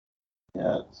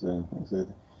 Yeah,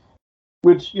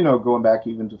 which, going back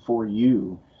even to For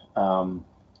You, the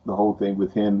whole thing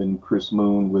with him and Chris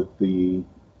Moon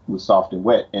with Soft and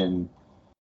Wet, and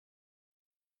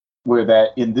where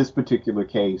that, in this particular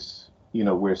case,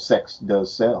 where sex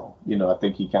does sell, I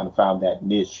think he kind of found that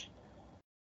niche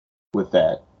with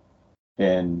that.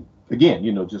 And again,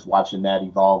 just watching that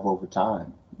evolve over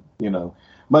time,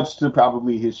 much to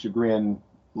probably his chagrin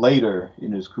later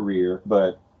in his career,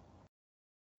 but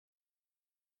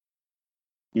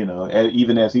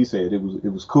even as he said, it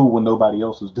was cool when nobody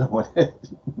else was doing it.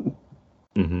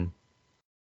 Mm-hmm.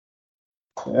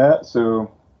 Yeah, so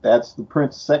that's the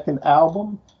Prince second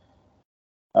album.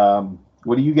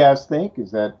 What do you guys think?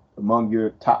 Is that among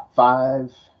your top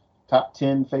 5, top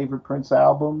 10 favorite Prince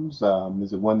albums?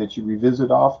 Is it one that you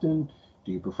revisit often?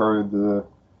 Do you prefer the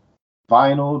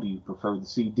vinyl? Do you prefer the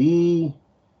CD?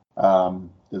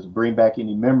 Does it bring back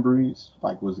any memories?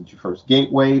 Like, was it your first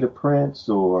gateway to Prince,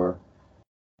 or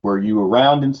Were you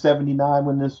around in 79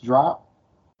 when this dropped?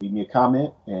 Leave me a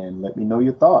comment and let me know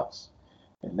your thoughts.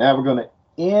 And now we're going to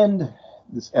end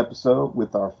this episode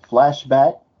with our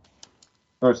flashback,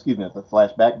 or excuse me, not the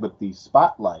flashback, but the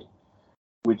spotlight,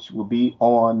 which will be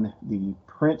on the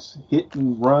Prince Hit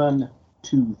and Run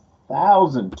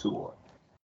 2000 tour.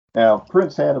 Now,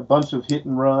 Prince had a bunch of hit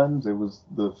and runs. It was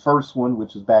the first one,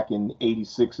 which was back in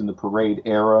 '86 in the Parade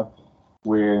era,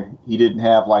 where he didn't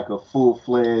have like a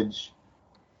full-fledged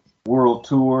world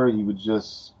tour. He would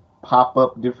just pop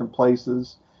up different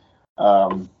places.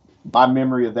 My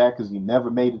memory of that, because he never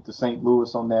made it to St.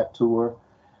 Louis on that tour.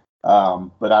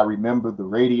 But I remember the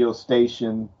radio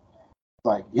station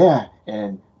like, yeah,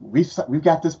 and we've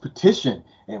got this petition,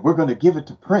 and we're going to give it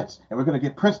to Prince, and we're going to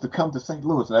get Prince to come to St.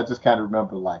 Louis. And I just kind of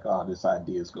remember like, oh, this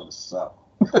idea is going to suck.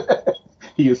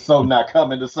 He is so not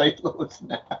coming to St. Louis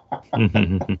now.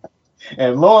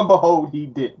 And lo and behold, he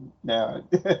didn't. Now,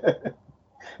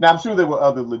 I'm sure there were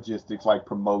other logistics like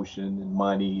promotion and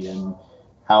money and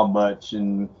how much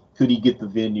and could he get the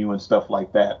venue and stuff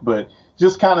like that. But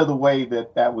just kind of the way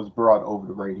that was brought over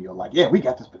the radio, like, yeah, we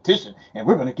got this petition and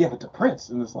we're going to give it to Prince.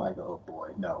 And it's like, oh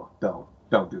boy, no, don't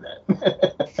do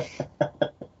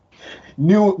that.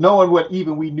 Knowing what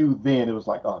even we knew then, it was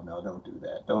like, oh no, don't do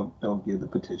that. Don't give the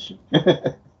petition.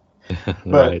 But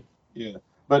right. Yeah.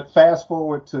 But fast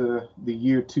forward to the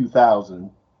year 2000.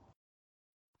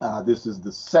 This is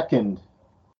the second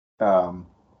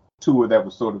tour that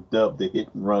was sort of dubbed the Hit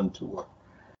and Run Tour.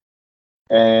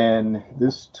 And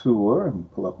this tour, let me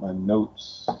pull up my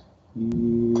notes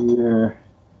here.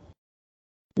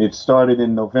 It started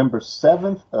in November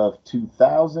 7th of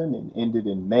 2000 and ended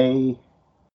in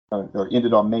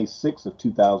ended on May 6th of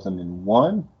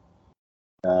 2001.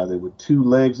 There were 2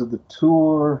 legs of the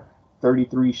tour,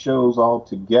 33 shows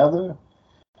altogether.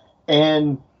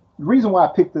 And the reason why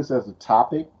I picked this as a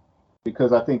topic,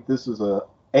 because I think this is a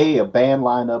band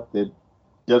lineup that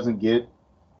doesn't get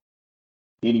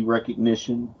any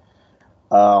recognition.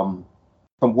 From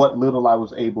what little I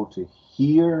was able to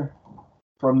hear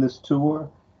from this tour,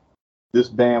 this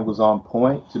band was on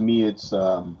point. To me, it's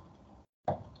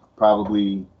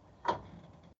probably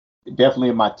definitely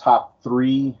in my top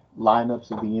 3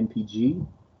 lineups of the NPG.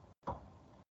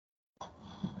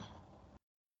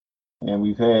 And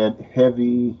we've had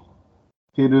heavy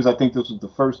hitters. I think this was the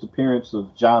first appearance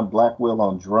of John Blackwell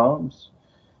on drums.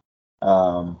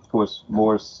 Of course,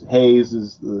 Morris Hayes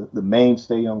is the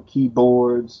mainstay on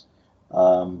keyboards.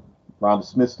 Rhonda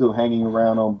Smith still hanging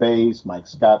around on bass. Mike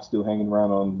Scott still hanging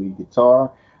around on lead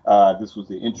guitar. This was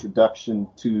the introduction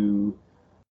to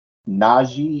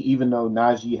Najee, even though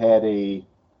Najee had a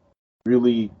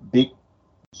really big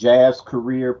jazz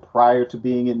career prior to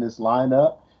being in this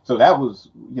lineup. So that was,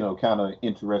 kind of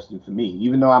interesting for me.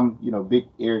 Even though I'm, big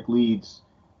Eric Leeds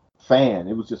fan,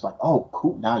 it was just like, oh,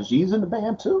 cool, Najee's in the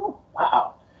band too?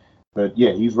 Wow. But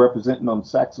yeah, he's representing on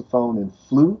saxophone and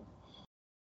flute.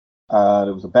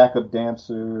 There was a backup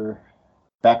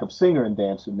singer and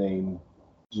dancer named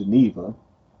Geneva.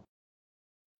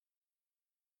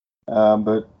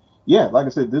 But yeah, like I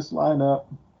said, this lineup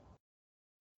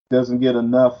doesn't get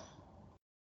enough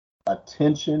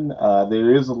attention.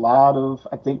 There is a lot of,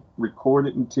 I think,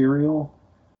 recorded material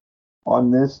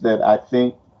on this that I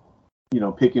think,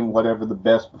 picking whatever the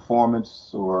best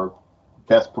performance or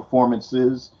best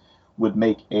performances would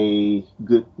make a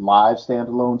good live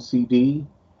standalone CD.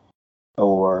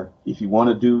 Or if you want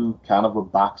to do kind of a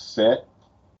box set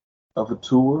of a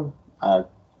tour,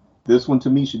 this one to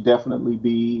me should definitely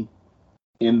be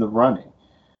in the running.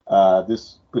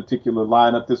 This particular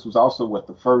lineup, this was also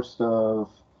the first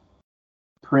of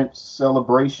Prince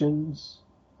celebrations,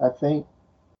 I think.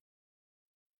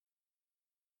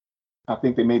 I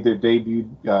think they made their debut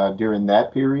during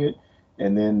that period.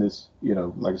 And then this,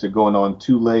 like I said, going on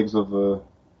 2 legs of a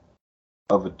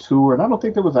tour. And I don't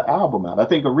think there was an album out. I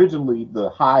think originally the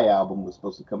High album was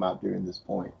supposed to come out during this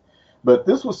point. But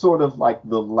this was sort of like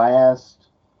the last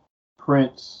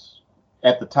Prince,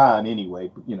 at the time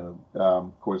anyway,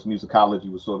 of course, musicology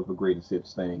was sort of a greatest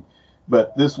hits thing.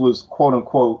 But this was, quote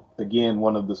unquote, again,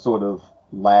 one of the sort of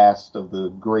last of the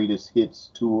greatest hits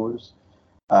tours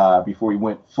before he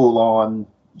went full on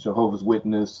Jehovah's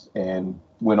Witness and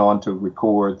went on to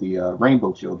record the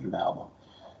Rainbow Children album.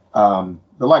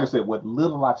 But like I said, what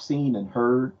little I've seen and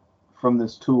heard from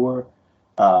this tour,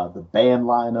 the band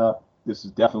lineup, this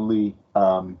is definitely,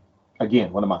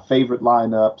 again, one of my favorite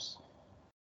lineups.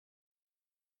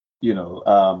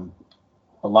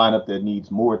 A lineup that needs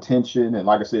more attention. And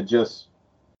like I said, just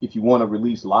if you want to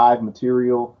release live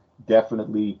material,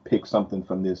 definitely pick something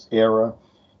from this era.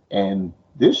 And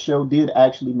this show did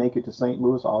actually make it to St.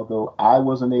 Louis, although I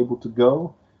wasn't able to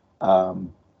go.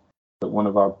 But one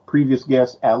of our previous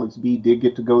guests, Alex B, did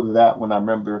get to go to that one. I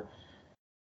remember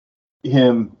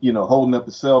him, holding up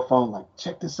his cell phone, like,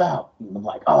 check this out. And I'm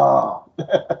like, oh,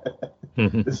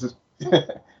 this is,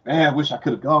 man, I wish I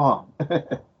could have gone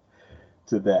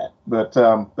to that.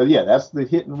 But yeah, that's the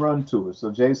hit and run tour.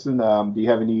 So Jason, do you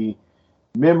have any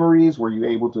memories? Were you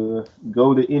able to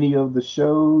go to any of the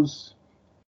shows?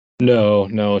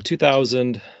 No.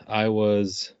 2000, I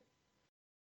was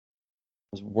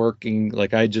working,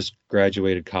 like I just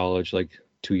graduated college like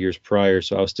 2 years prior,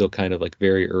 so I was still kind of like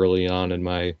very early on in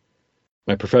my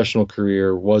professional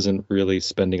career, wasn't really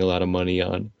spending a lot of money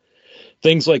on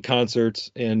things like concerts,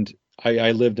 and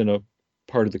I lived in a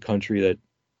part of the country that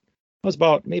was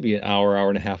about maybe an hour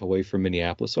and a half away from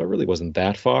Minneapolis, so it really wasn't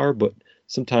that far, but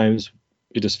sometimes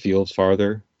it just feels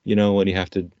farther, when you have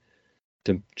to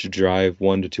drive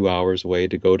 1 to 2 hours away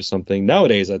to go to something.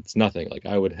 Nowadays, that's nothing. Like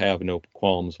I would have no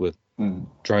qualms with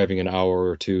driving an hour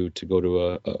or two to go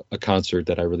to a concert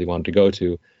that I really wanted to go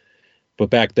to. But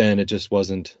back then, it just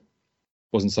wasn't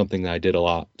something that I did a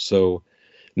lot. So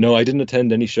no, I didn't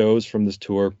attend any shows from this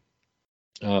tour.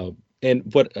 And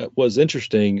what was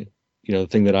interesting, the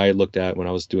thing that I looked at when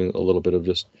I was doing a little bit of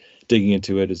just digging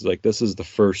into it is like, this is the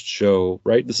first show,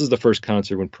 right? This is the first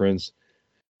concert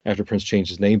after Prince changed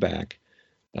his name back.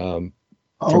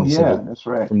 That's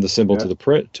right. From the symbol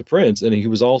to Prince, and he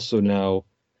was also now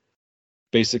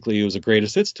basically, it was a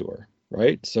greatest hits tour,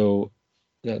 right? So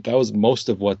that was most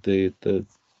of what the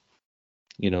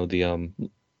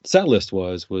set list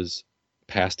was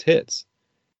past hits.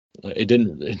 I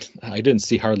didn't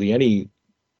see hardly any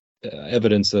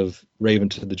evidence of Raven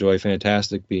to the Joy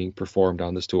Fantastic being performed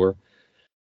on this tour.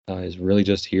 It's really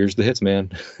just, here's the hits,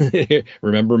 man.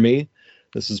 Remember me?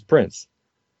 This is Prince.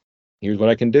 Here's what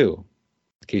I can do,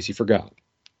 in case you forgot.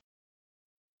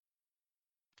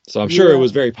 So I'm sure it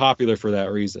was very popular for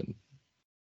that reason.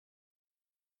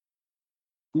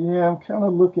 Yeah, I'm kind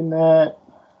of looking at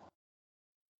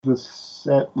the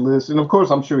set list, and of course,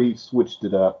 I'm sure he switched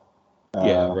it up.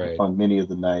 Right. On many of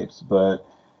the nights, but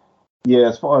yeah,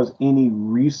 as far as any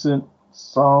recent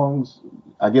songs,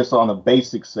 I guess on a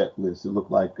basic set list, it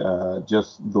looked like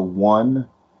just the one.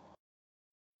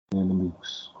 And let me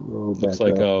scroll back. Looks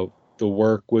like the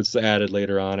work was added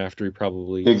later on after he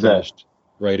probably finished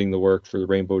writing the work for the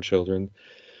Rainbow Children.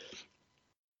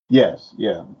 Yes,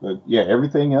 yeah, but yeah,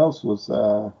 everything else was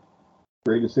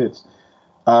greatest hits.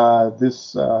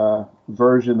 This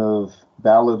version of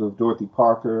Ballad of Dorothy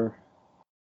Parker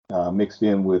mixed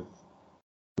in with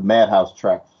the Madhouse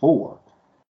track 4.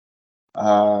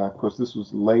 Of course, this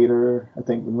was later, I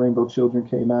think, when Rainbow Children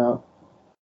came out.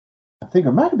 I think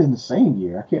it might have been the same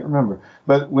year. I can't remember.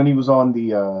 But when he was on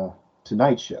the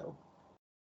Tonight Show,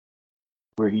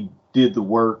 where he did the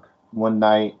work one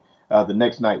night, the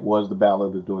next night was the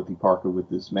Ballad of Dorothy Parker with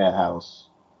this Madhouse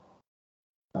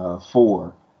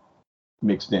 4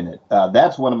 mixed in it.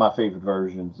 That's one of my favorite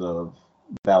versions of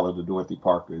Ballad of Dorothy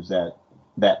Parker, is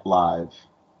that live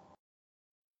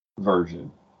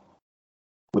version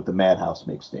with the Madhouse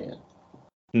mixed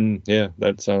in. Yeah,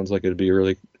 that sounds like it'd be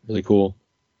really, really cool.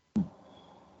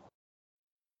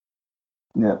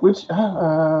 Yeah, which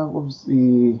what was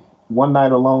the One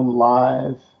Night Alone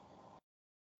live?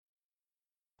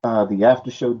 The after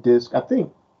show disc, I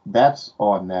think that's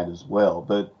on that as well,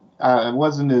 but it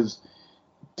wasn't as,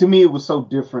 to me, it was so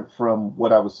different from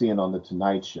what I was seeing on the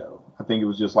Tonight Show. I think it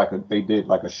was just like they did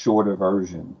like a shorter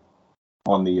version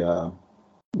on the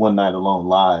One Night Alone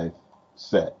live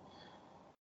set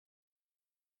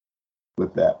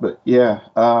with that. But yeah,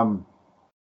 and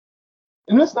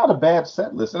it's not a bad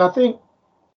set list. And I think,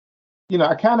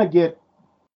 I kind of get,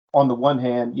 on the one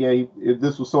hand,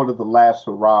 this was sort of the last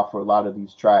hurrah for a lot of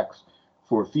these tracks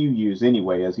for a few years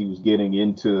anyway, as he was getting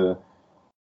into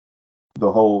the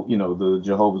whole, the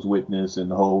Jehovah's Witness and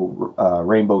the whole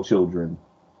Rainbow Children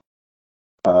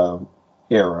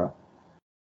era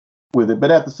with it.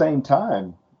 But at the same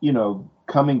time,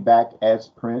 coming back as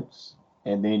Prince,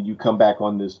 and then you come back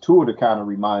on this tour to kind of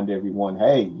remind everyone,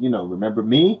 hey, remember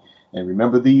me and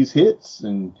remember these hits,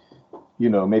 and,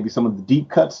 maybe some of the deep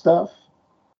cut stuff.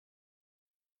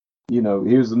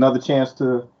 Here's another chance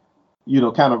to,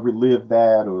 kind of relive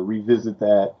that or revisit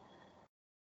that.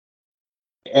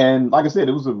 And like I said,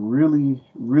 it was a really,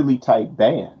 really tight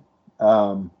band.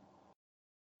 It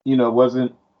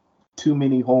wasn't too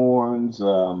many horns.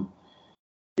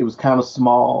 It was kind of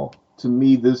small. To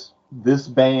me, this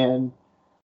band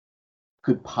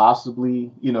could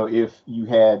possibly, if you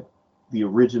had the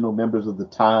original members of the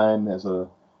Time as a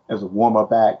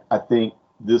warm-up act, I think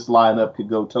this lineup could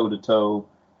go toe to toe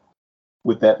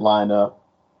with that lineup.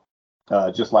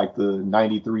 just like the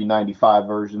 93, 95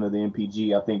 version of the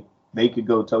MPG. I think they could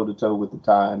go toe to toe with the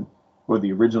time or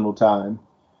the original time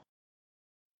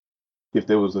if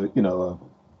there was a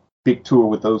big tour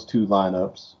with those two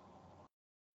lineups.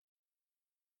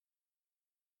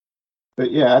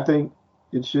 But yeah, I think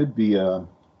it should be I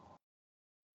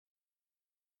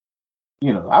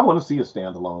want to see a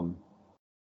standalone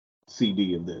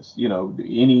CD of this.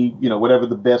 Whatever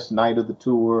the best night of the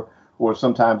tour, or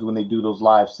sometimes when they do those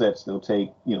live sets, they'll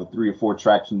take 3 or 4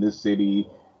 tracks from this city,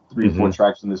 3 or 4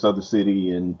 tracks from this other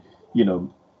city, and and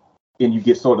you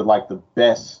get sort of like the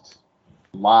best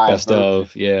live best version.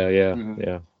 Of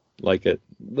yeah, like it.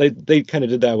 They kind of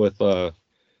did that with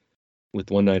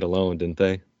One Night Alone, didn't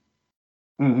they?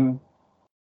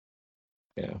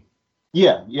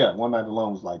 Yeah. One Night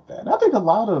Alone was like that. And I think a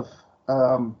lot of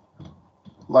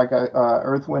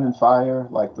Earth, Wind and Fire,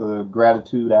 like the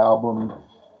Gratitude album,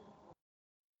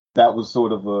 that was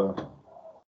sort of a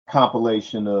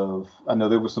compilation of, I know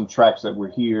there were some tracks that were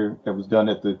here that was done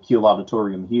at the Kiel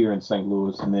Auditorium here in St.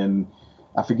 Louis, and then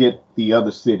I forget the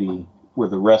other city where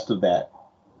the rest of that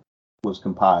was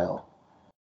compiled.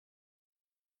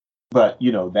 But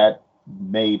that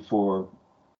made for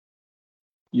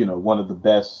one of the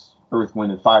best Earth,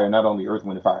 Wind and Fire, not only Earth,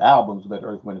 Wind and Fire albums, but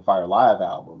Earth, Wind and Fire live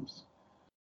albums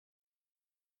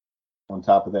on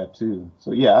top of that too.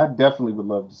 So yeah, I definitely would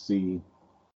love to see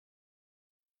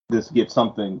this get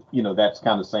something, that's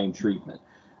kind of same treatment.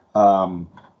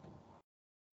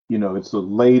 It's a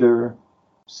later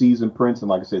season Prince, and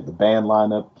like I said, the band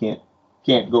lineup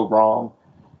can't go wrong.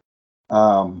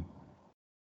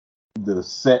 The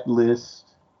set list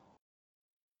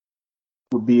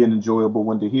would be an enjoyable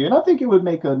one to hear, and I think it would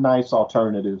make a nice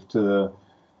alternative to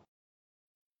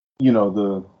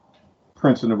the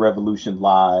Prince and the Revolution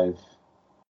live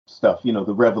stuff,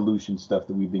 the Revolution stuff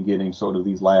that we've been getting sort of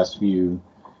these last few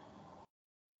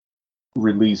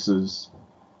releases.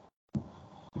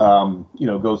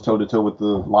 Goes toe to toe with the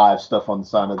live stuff on the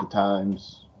Sign of the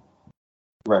Times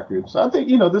record. So I think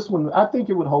this one, I think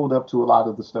it would hold up to a lot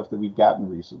of the stuff that we've gotten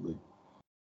recently.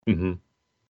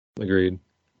 Agreed.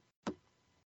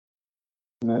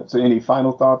 So any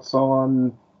final thoughts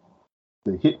on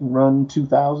the Hit and Run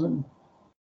 2000?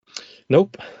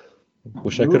 Nope.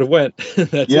 Wish I could have went.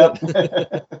 That's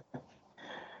it.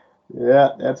 Yeah,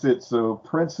 that's it. So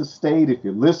Prince Estate, if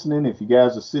you're listening, if you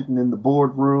guys are sitting in the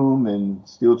boardroom and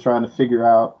still trying to figure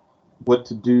out what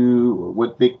to do or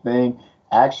what big thing,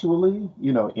 actually,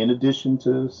 in addition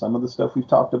to some of the stuff we've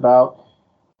talked about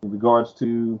in regards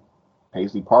to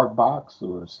Paisley Park box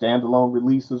or standalone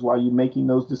releases while you're making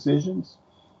those decisions,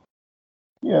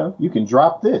 you can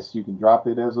drop this. You can drop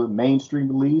it as a mainstream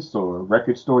release or a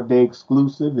record store day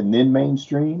exclusive and then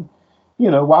mainstream.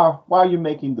 While you're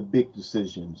making the big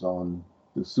decisions on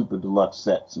the super deluxe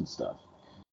sets and stuff,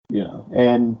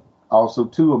 and also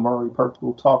to Amari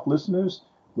Purple Talk listeners,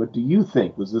 what do you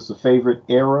think? Was this a favorite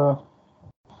era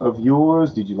of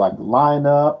yours? Did you like the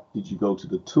lineup? Did you go to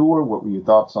the tour? What were your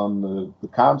thoughts on the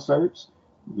concerts?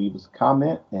 Leave us a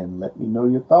comment and let me know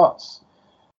your thoughts.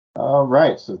 All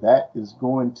right, so that is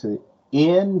going to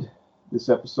end this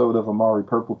episode of Amari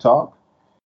Purple Talk.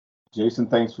 Jason,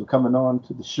 thanks for coming on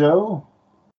to the show.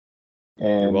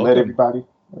 And let everybody,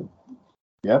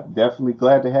 definitely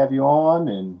glad to have you on,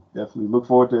 and definitely look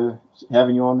forward to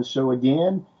having you on the show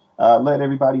again. Let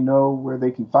everybody know where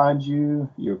they can find you,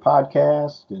 your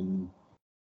podcast, and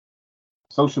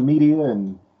social media,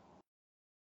 and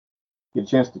get a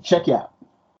chance to check you out.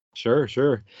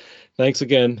 Sure. Thanks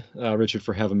again, Richard,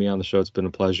 for having me on the show. It's been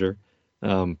a pleasure.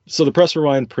 So the Press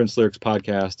Rewind Prince Lyrics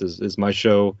podcast is my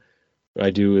show. What I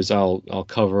do is I'll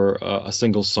cover a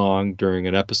single song during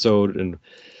an episode, and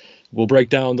we'll break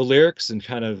down the lyrics and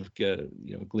kind of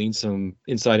glean some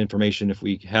inside information if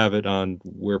we have it on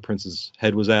where Prince's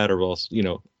head was at, or else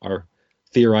are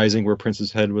theorizing where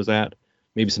Prince's head was at,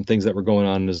 maybe some things that were going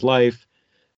on in his life.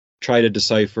 Try to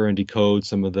decipher and decode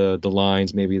some of the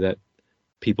lines maybe that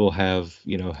people have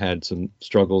had some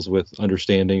struggles with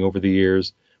understanding over the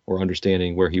years, or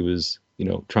understanding where he was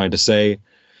trying to say.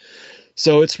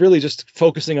 So it's really just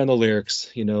focusing on the lyrics.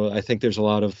 I think there's a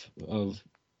lot of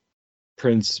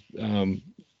Prince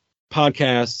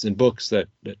podcasts and books that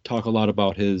talk a lot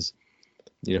about his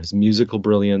musical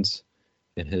brilliance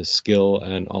and his skill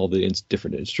and all the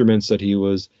different instruments that he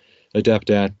was adept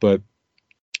at. But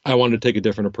I wanted to take a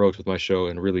different approach with my show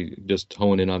and really just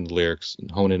hone in on the lyrics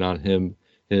and hone in on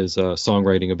his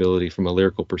songwriting ability from a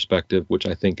lyrical perspective, which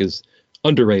I think is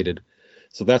underrated.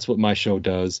 So that's what my show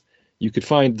does. You could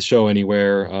find the show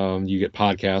anywhere you get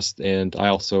podcasts, and I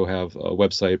also have a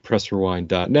website,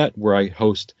 pressrewind.net, where I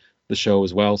host the show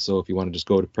as well. So if you want to just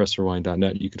go to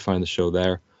pressrewind.net, you can find the show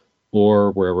there,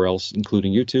 or wherever else,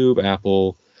 including YouTube,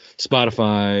 Apple,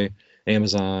 Spotify,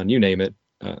 Amazon, you name it.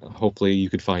 Hopefully you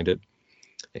could find it.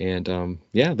 And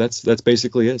yeah, that's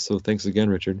basically it. So thanks again,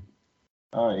 Richard.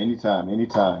 Anytime.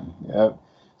 Yep.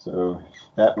 So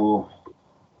that will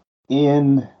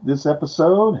end this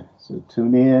episode. So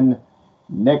tune in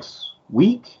next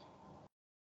week.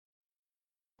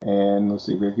 And let's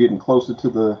see, we're getting closer to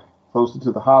the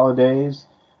holidays.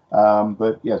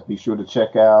 But yes, be sure to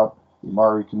check out the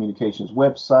Amari Communications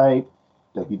website,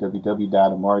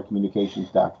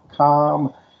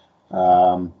 www.amaricommunications.com.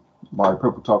 Amari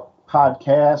Purple Talk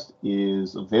podcast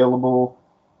is available,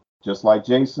 just like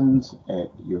Jason's,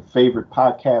 at your favorite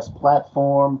podcast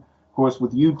platform. Of course,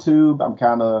 with YouTube, I'm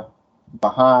kind of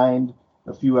behind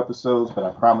a few episodes, but I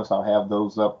promise I'll have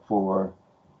those up for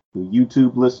the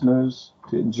YouTube listeners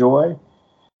to enjoy.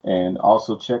 And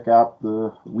also check out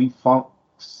the We Funk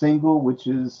single, which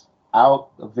is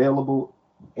out, available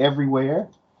everywhere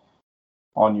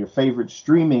on your favorite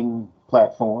streaming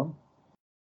platform.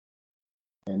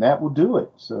 And that will do it.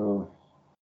 So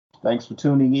thanks for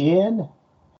tuning in.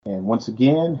 And once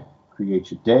again,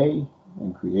 create your day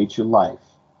and create your life.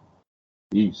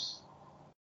 Peace.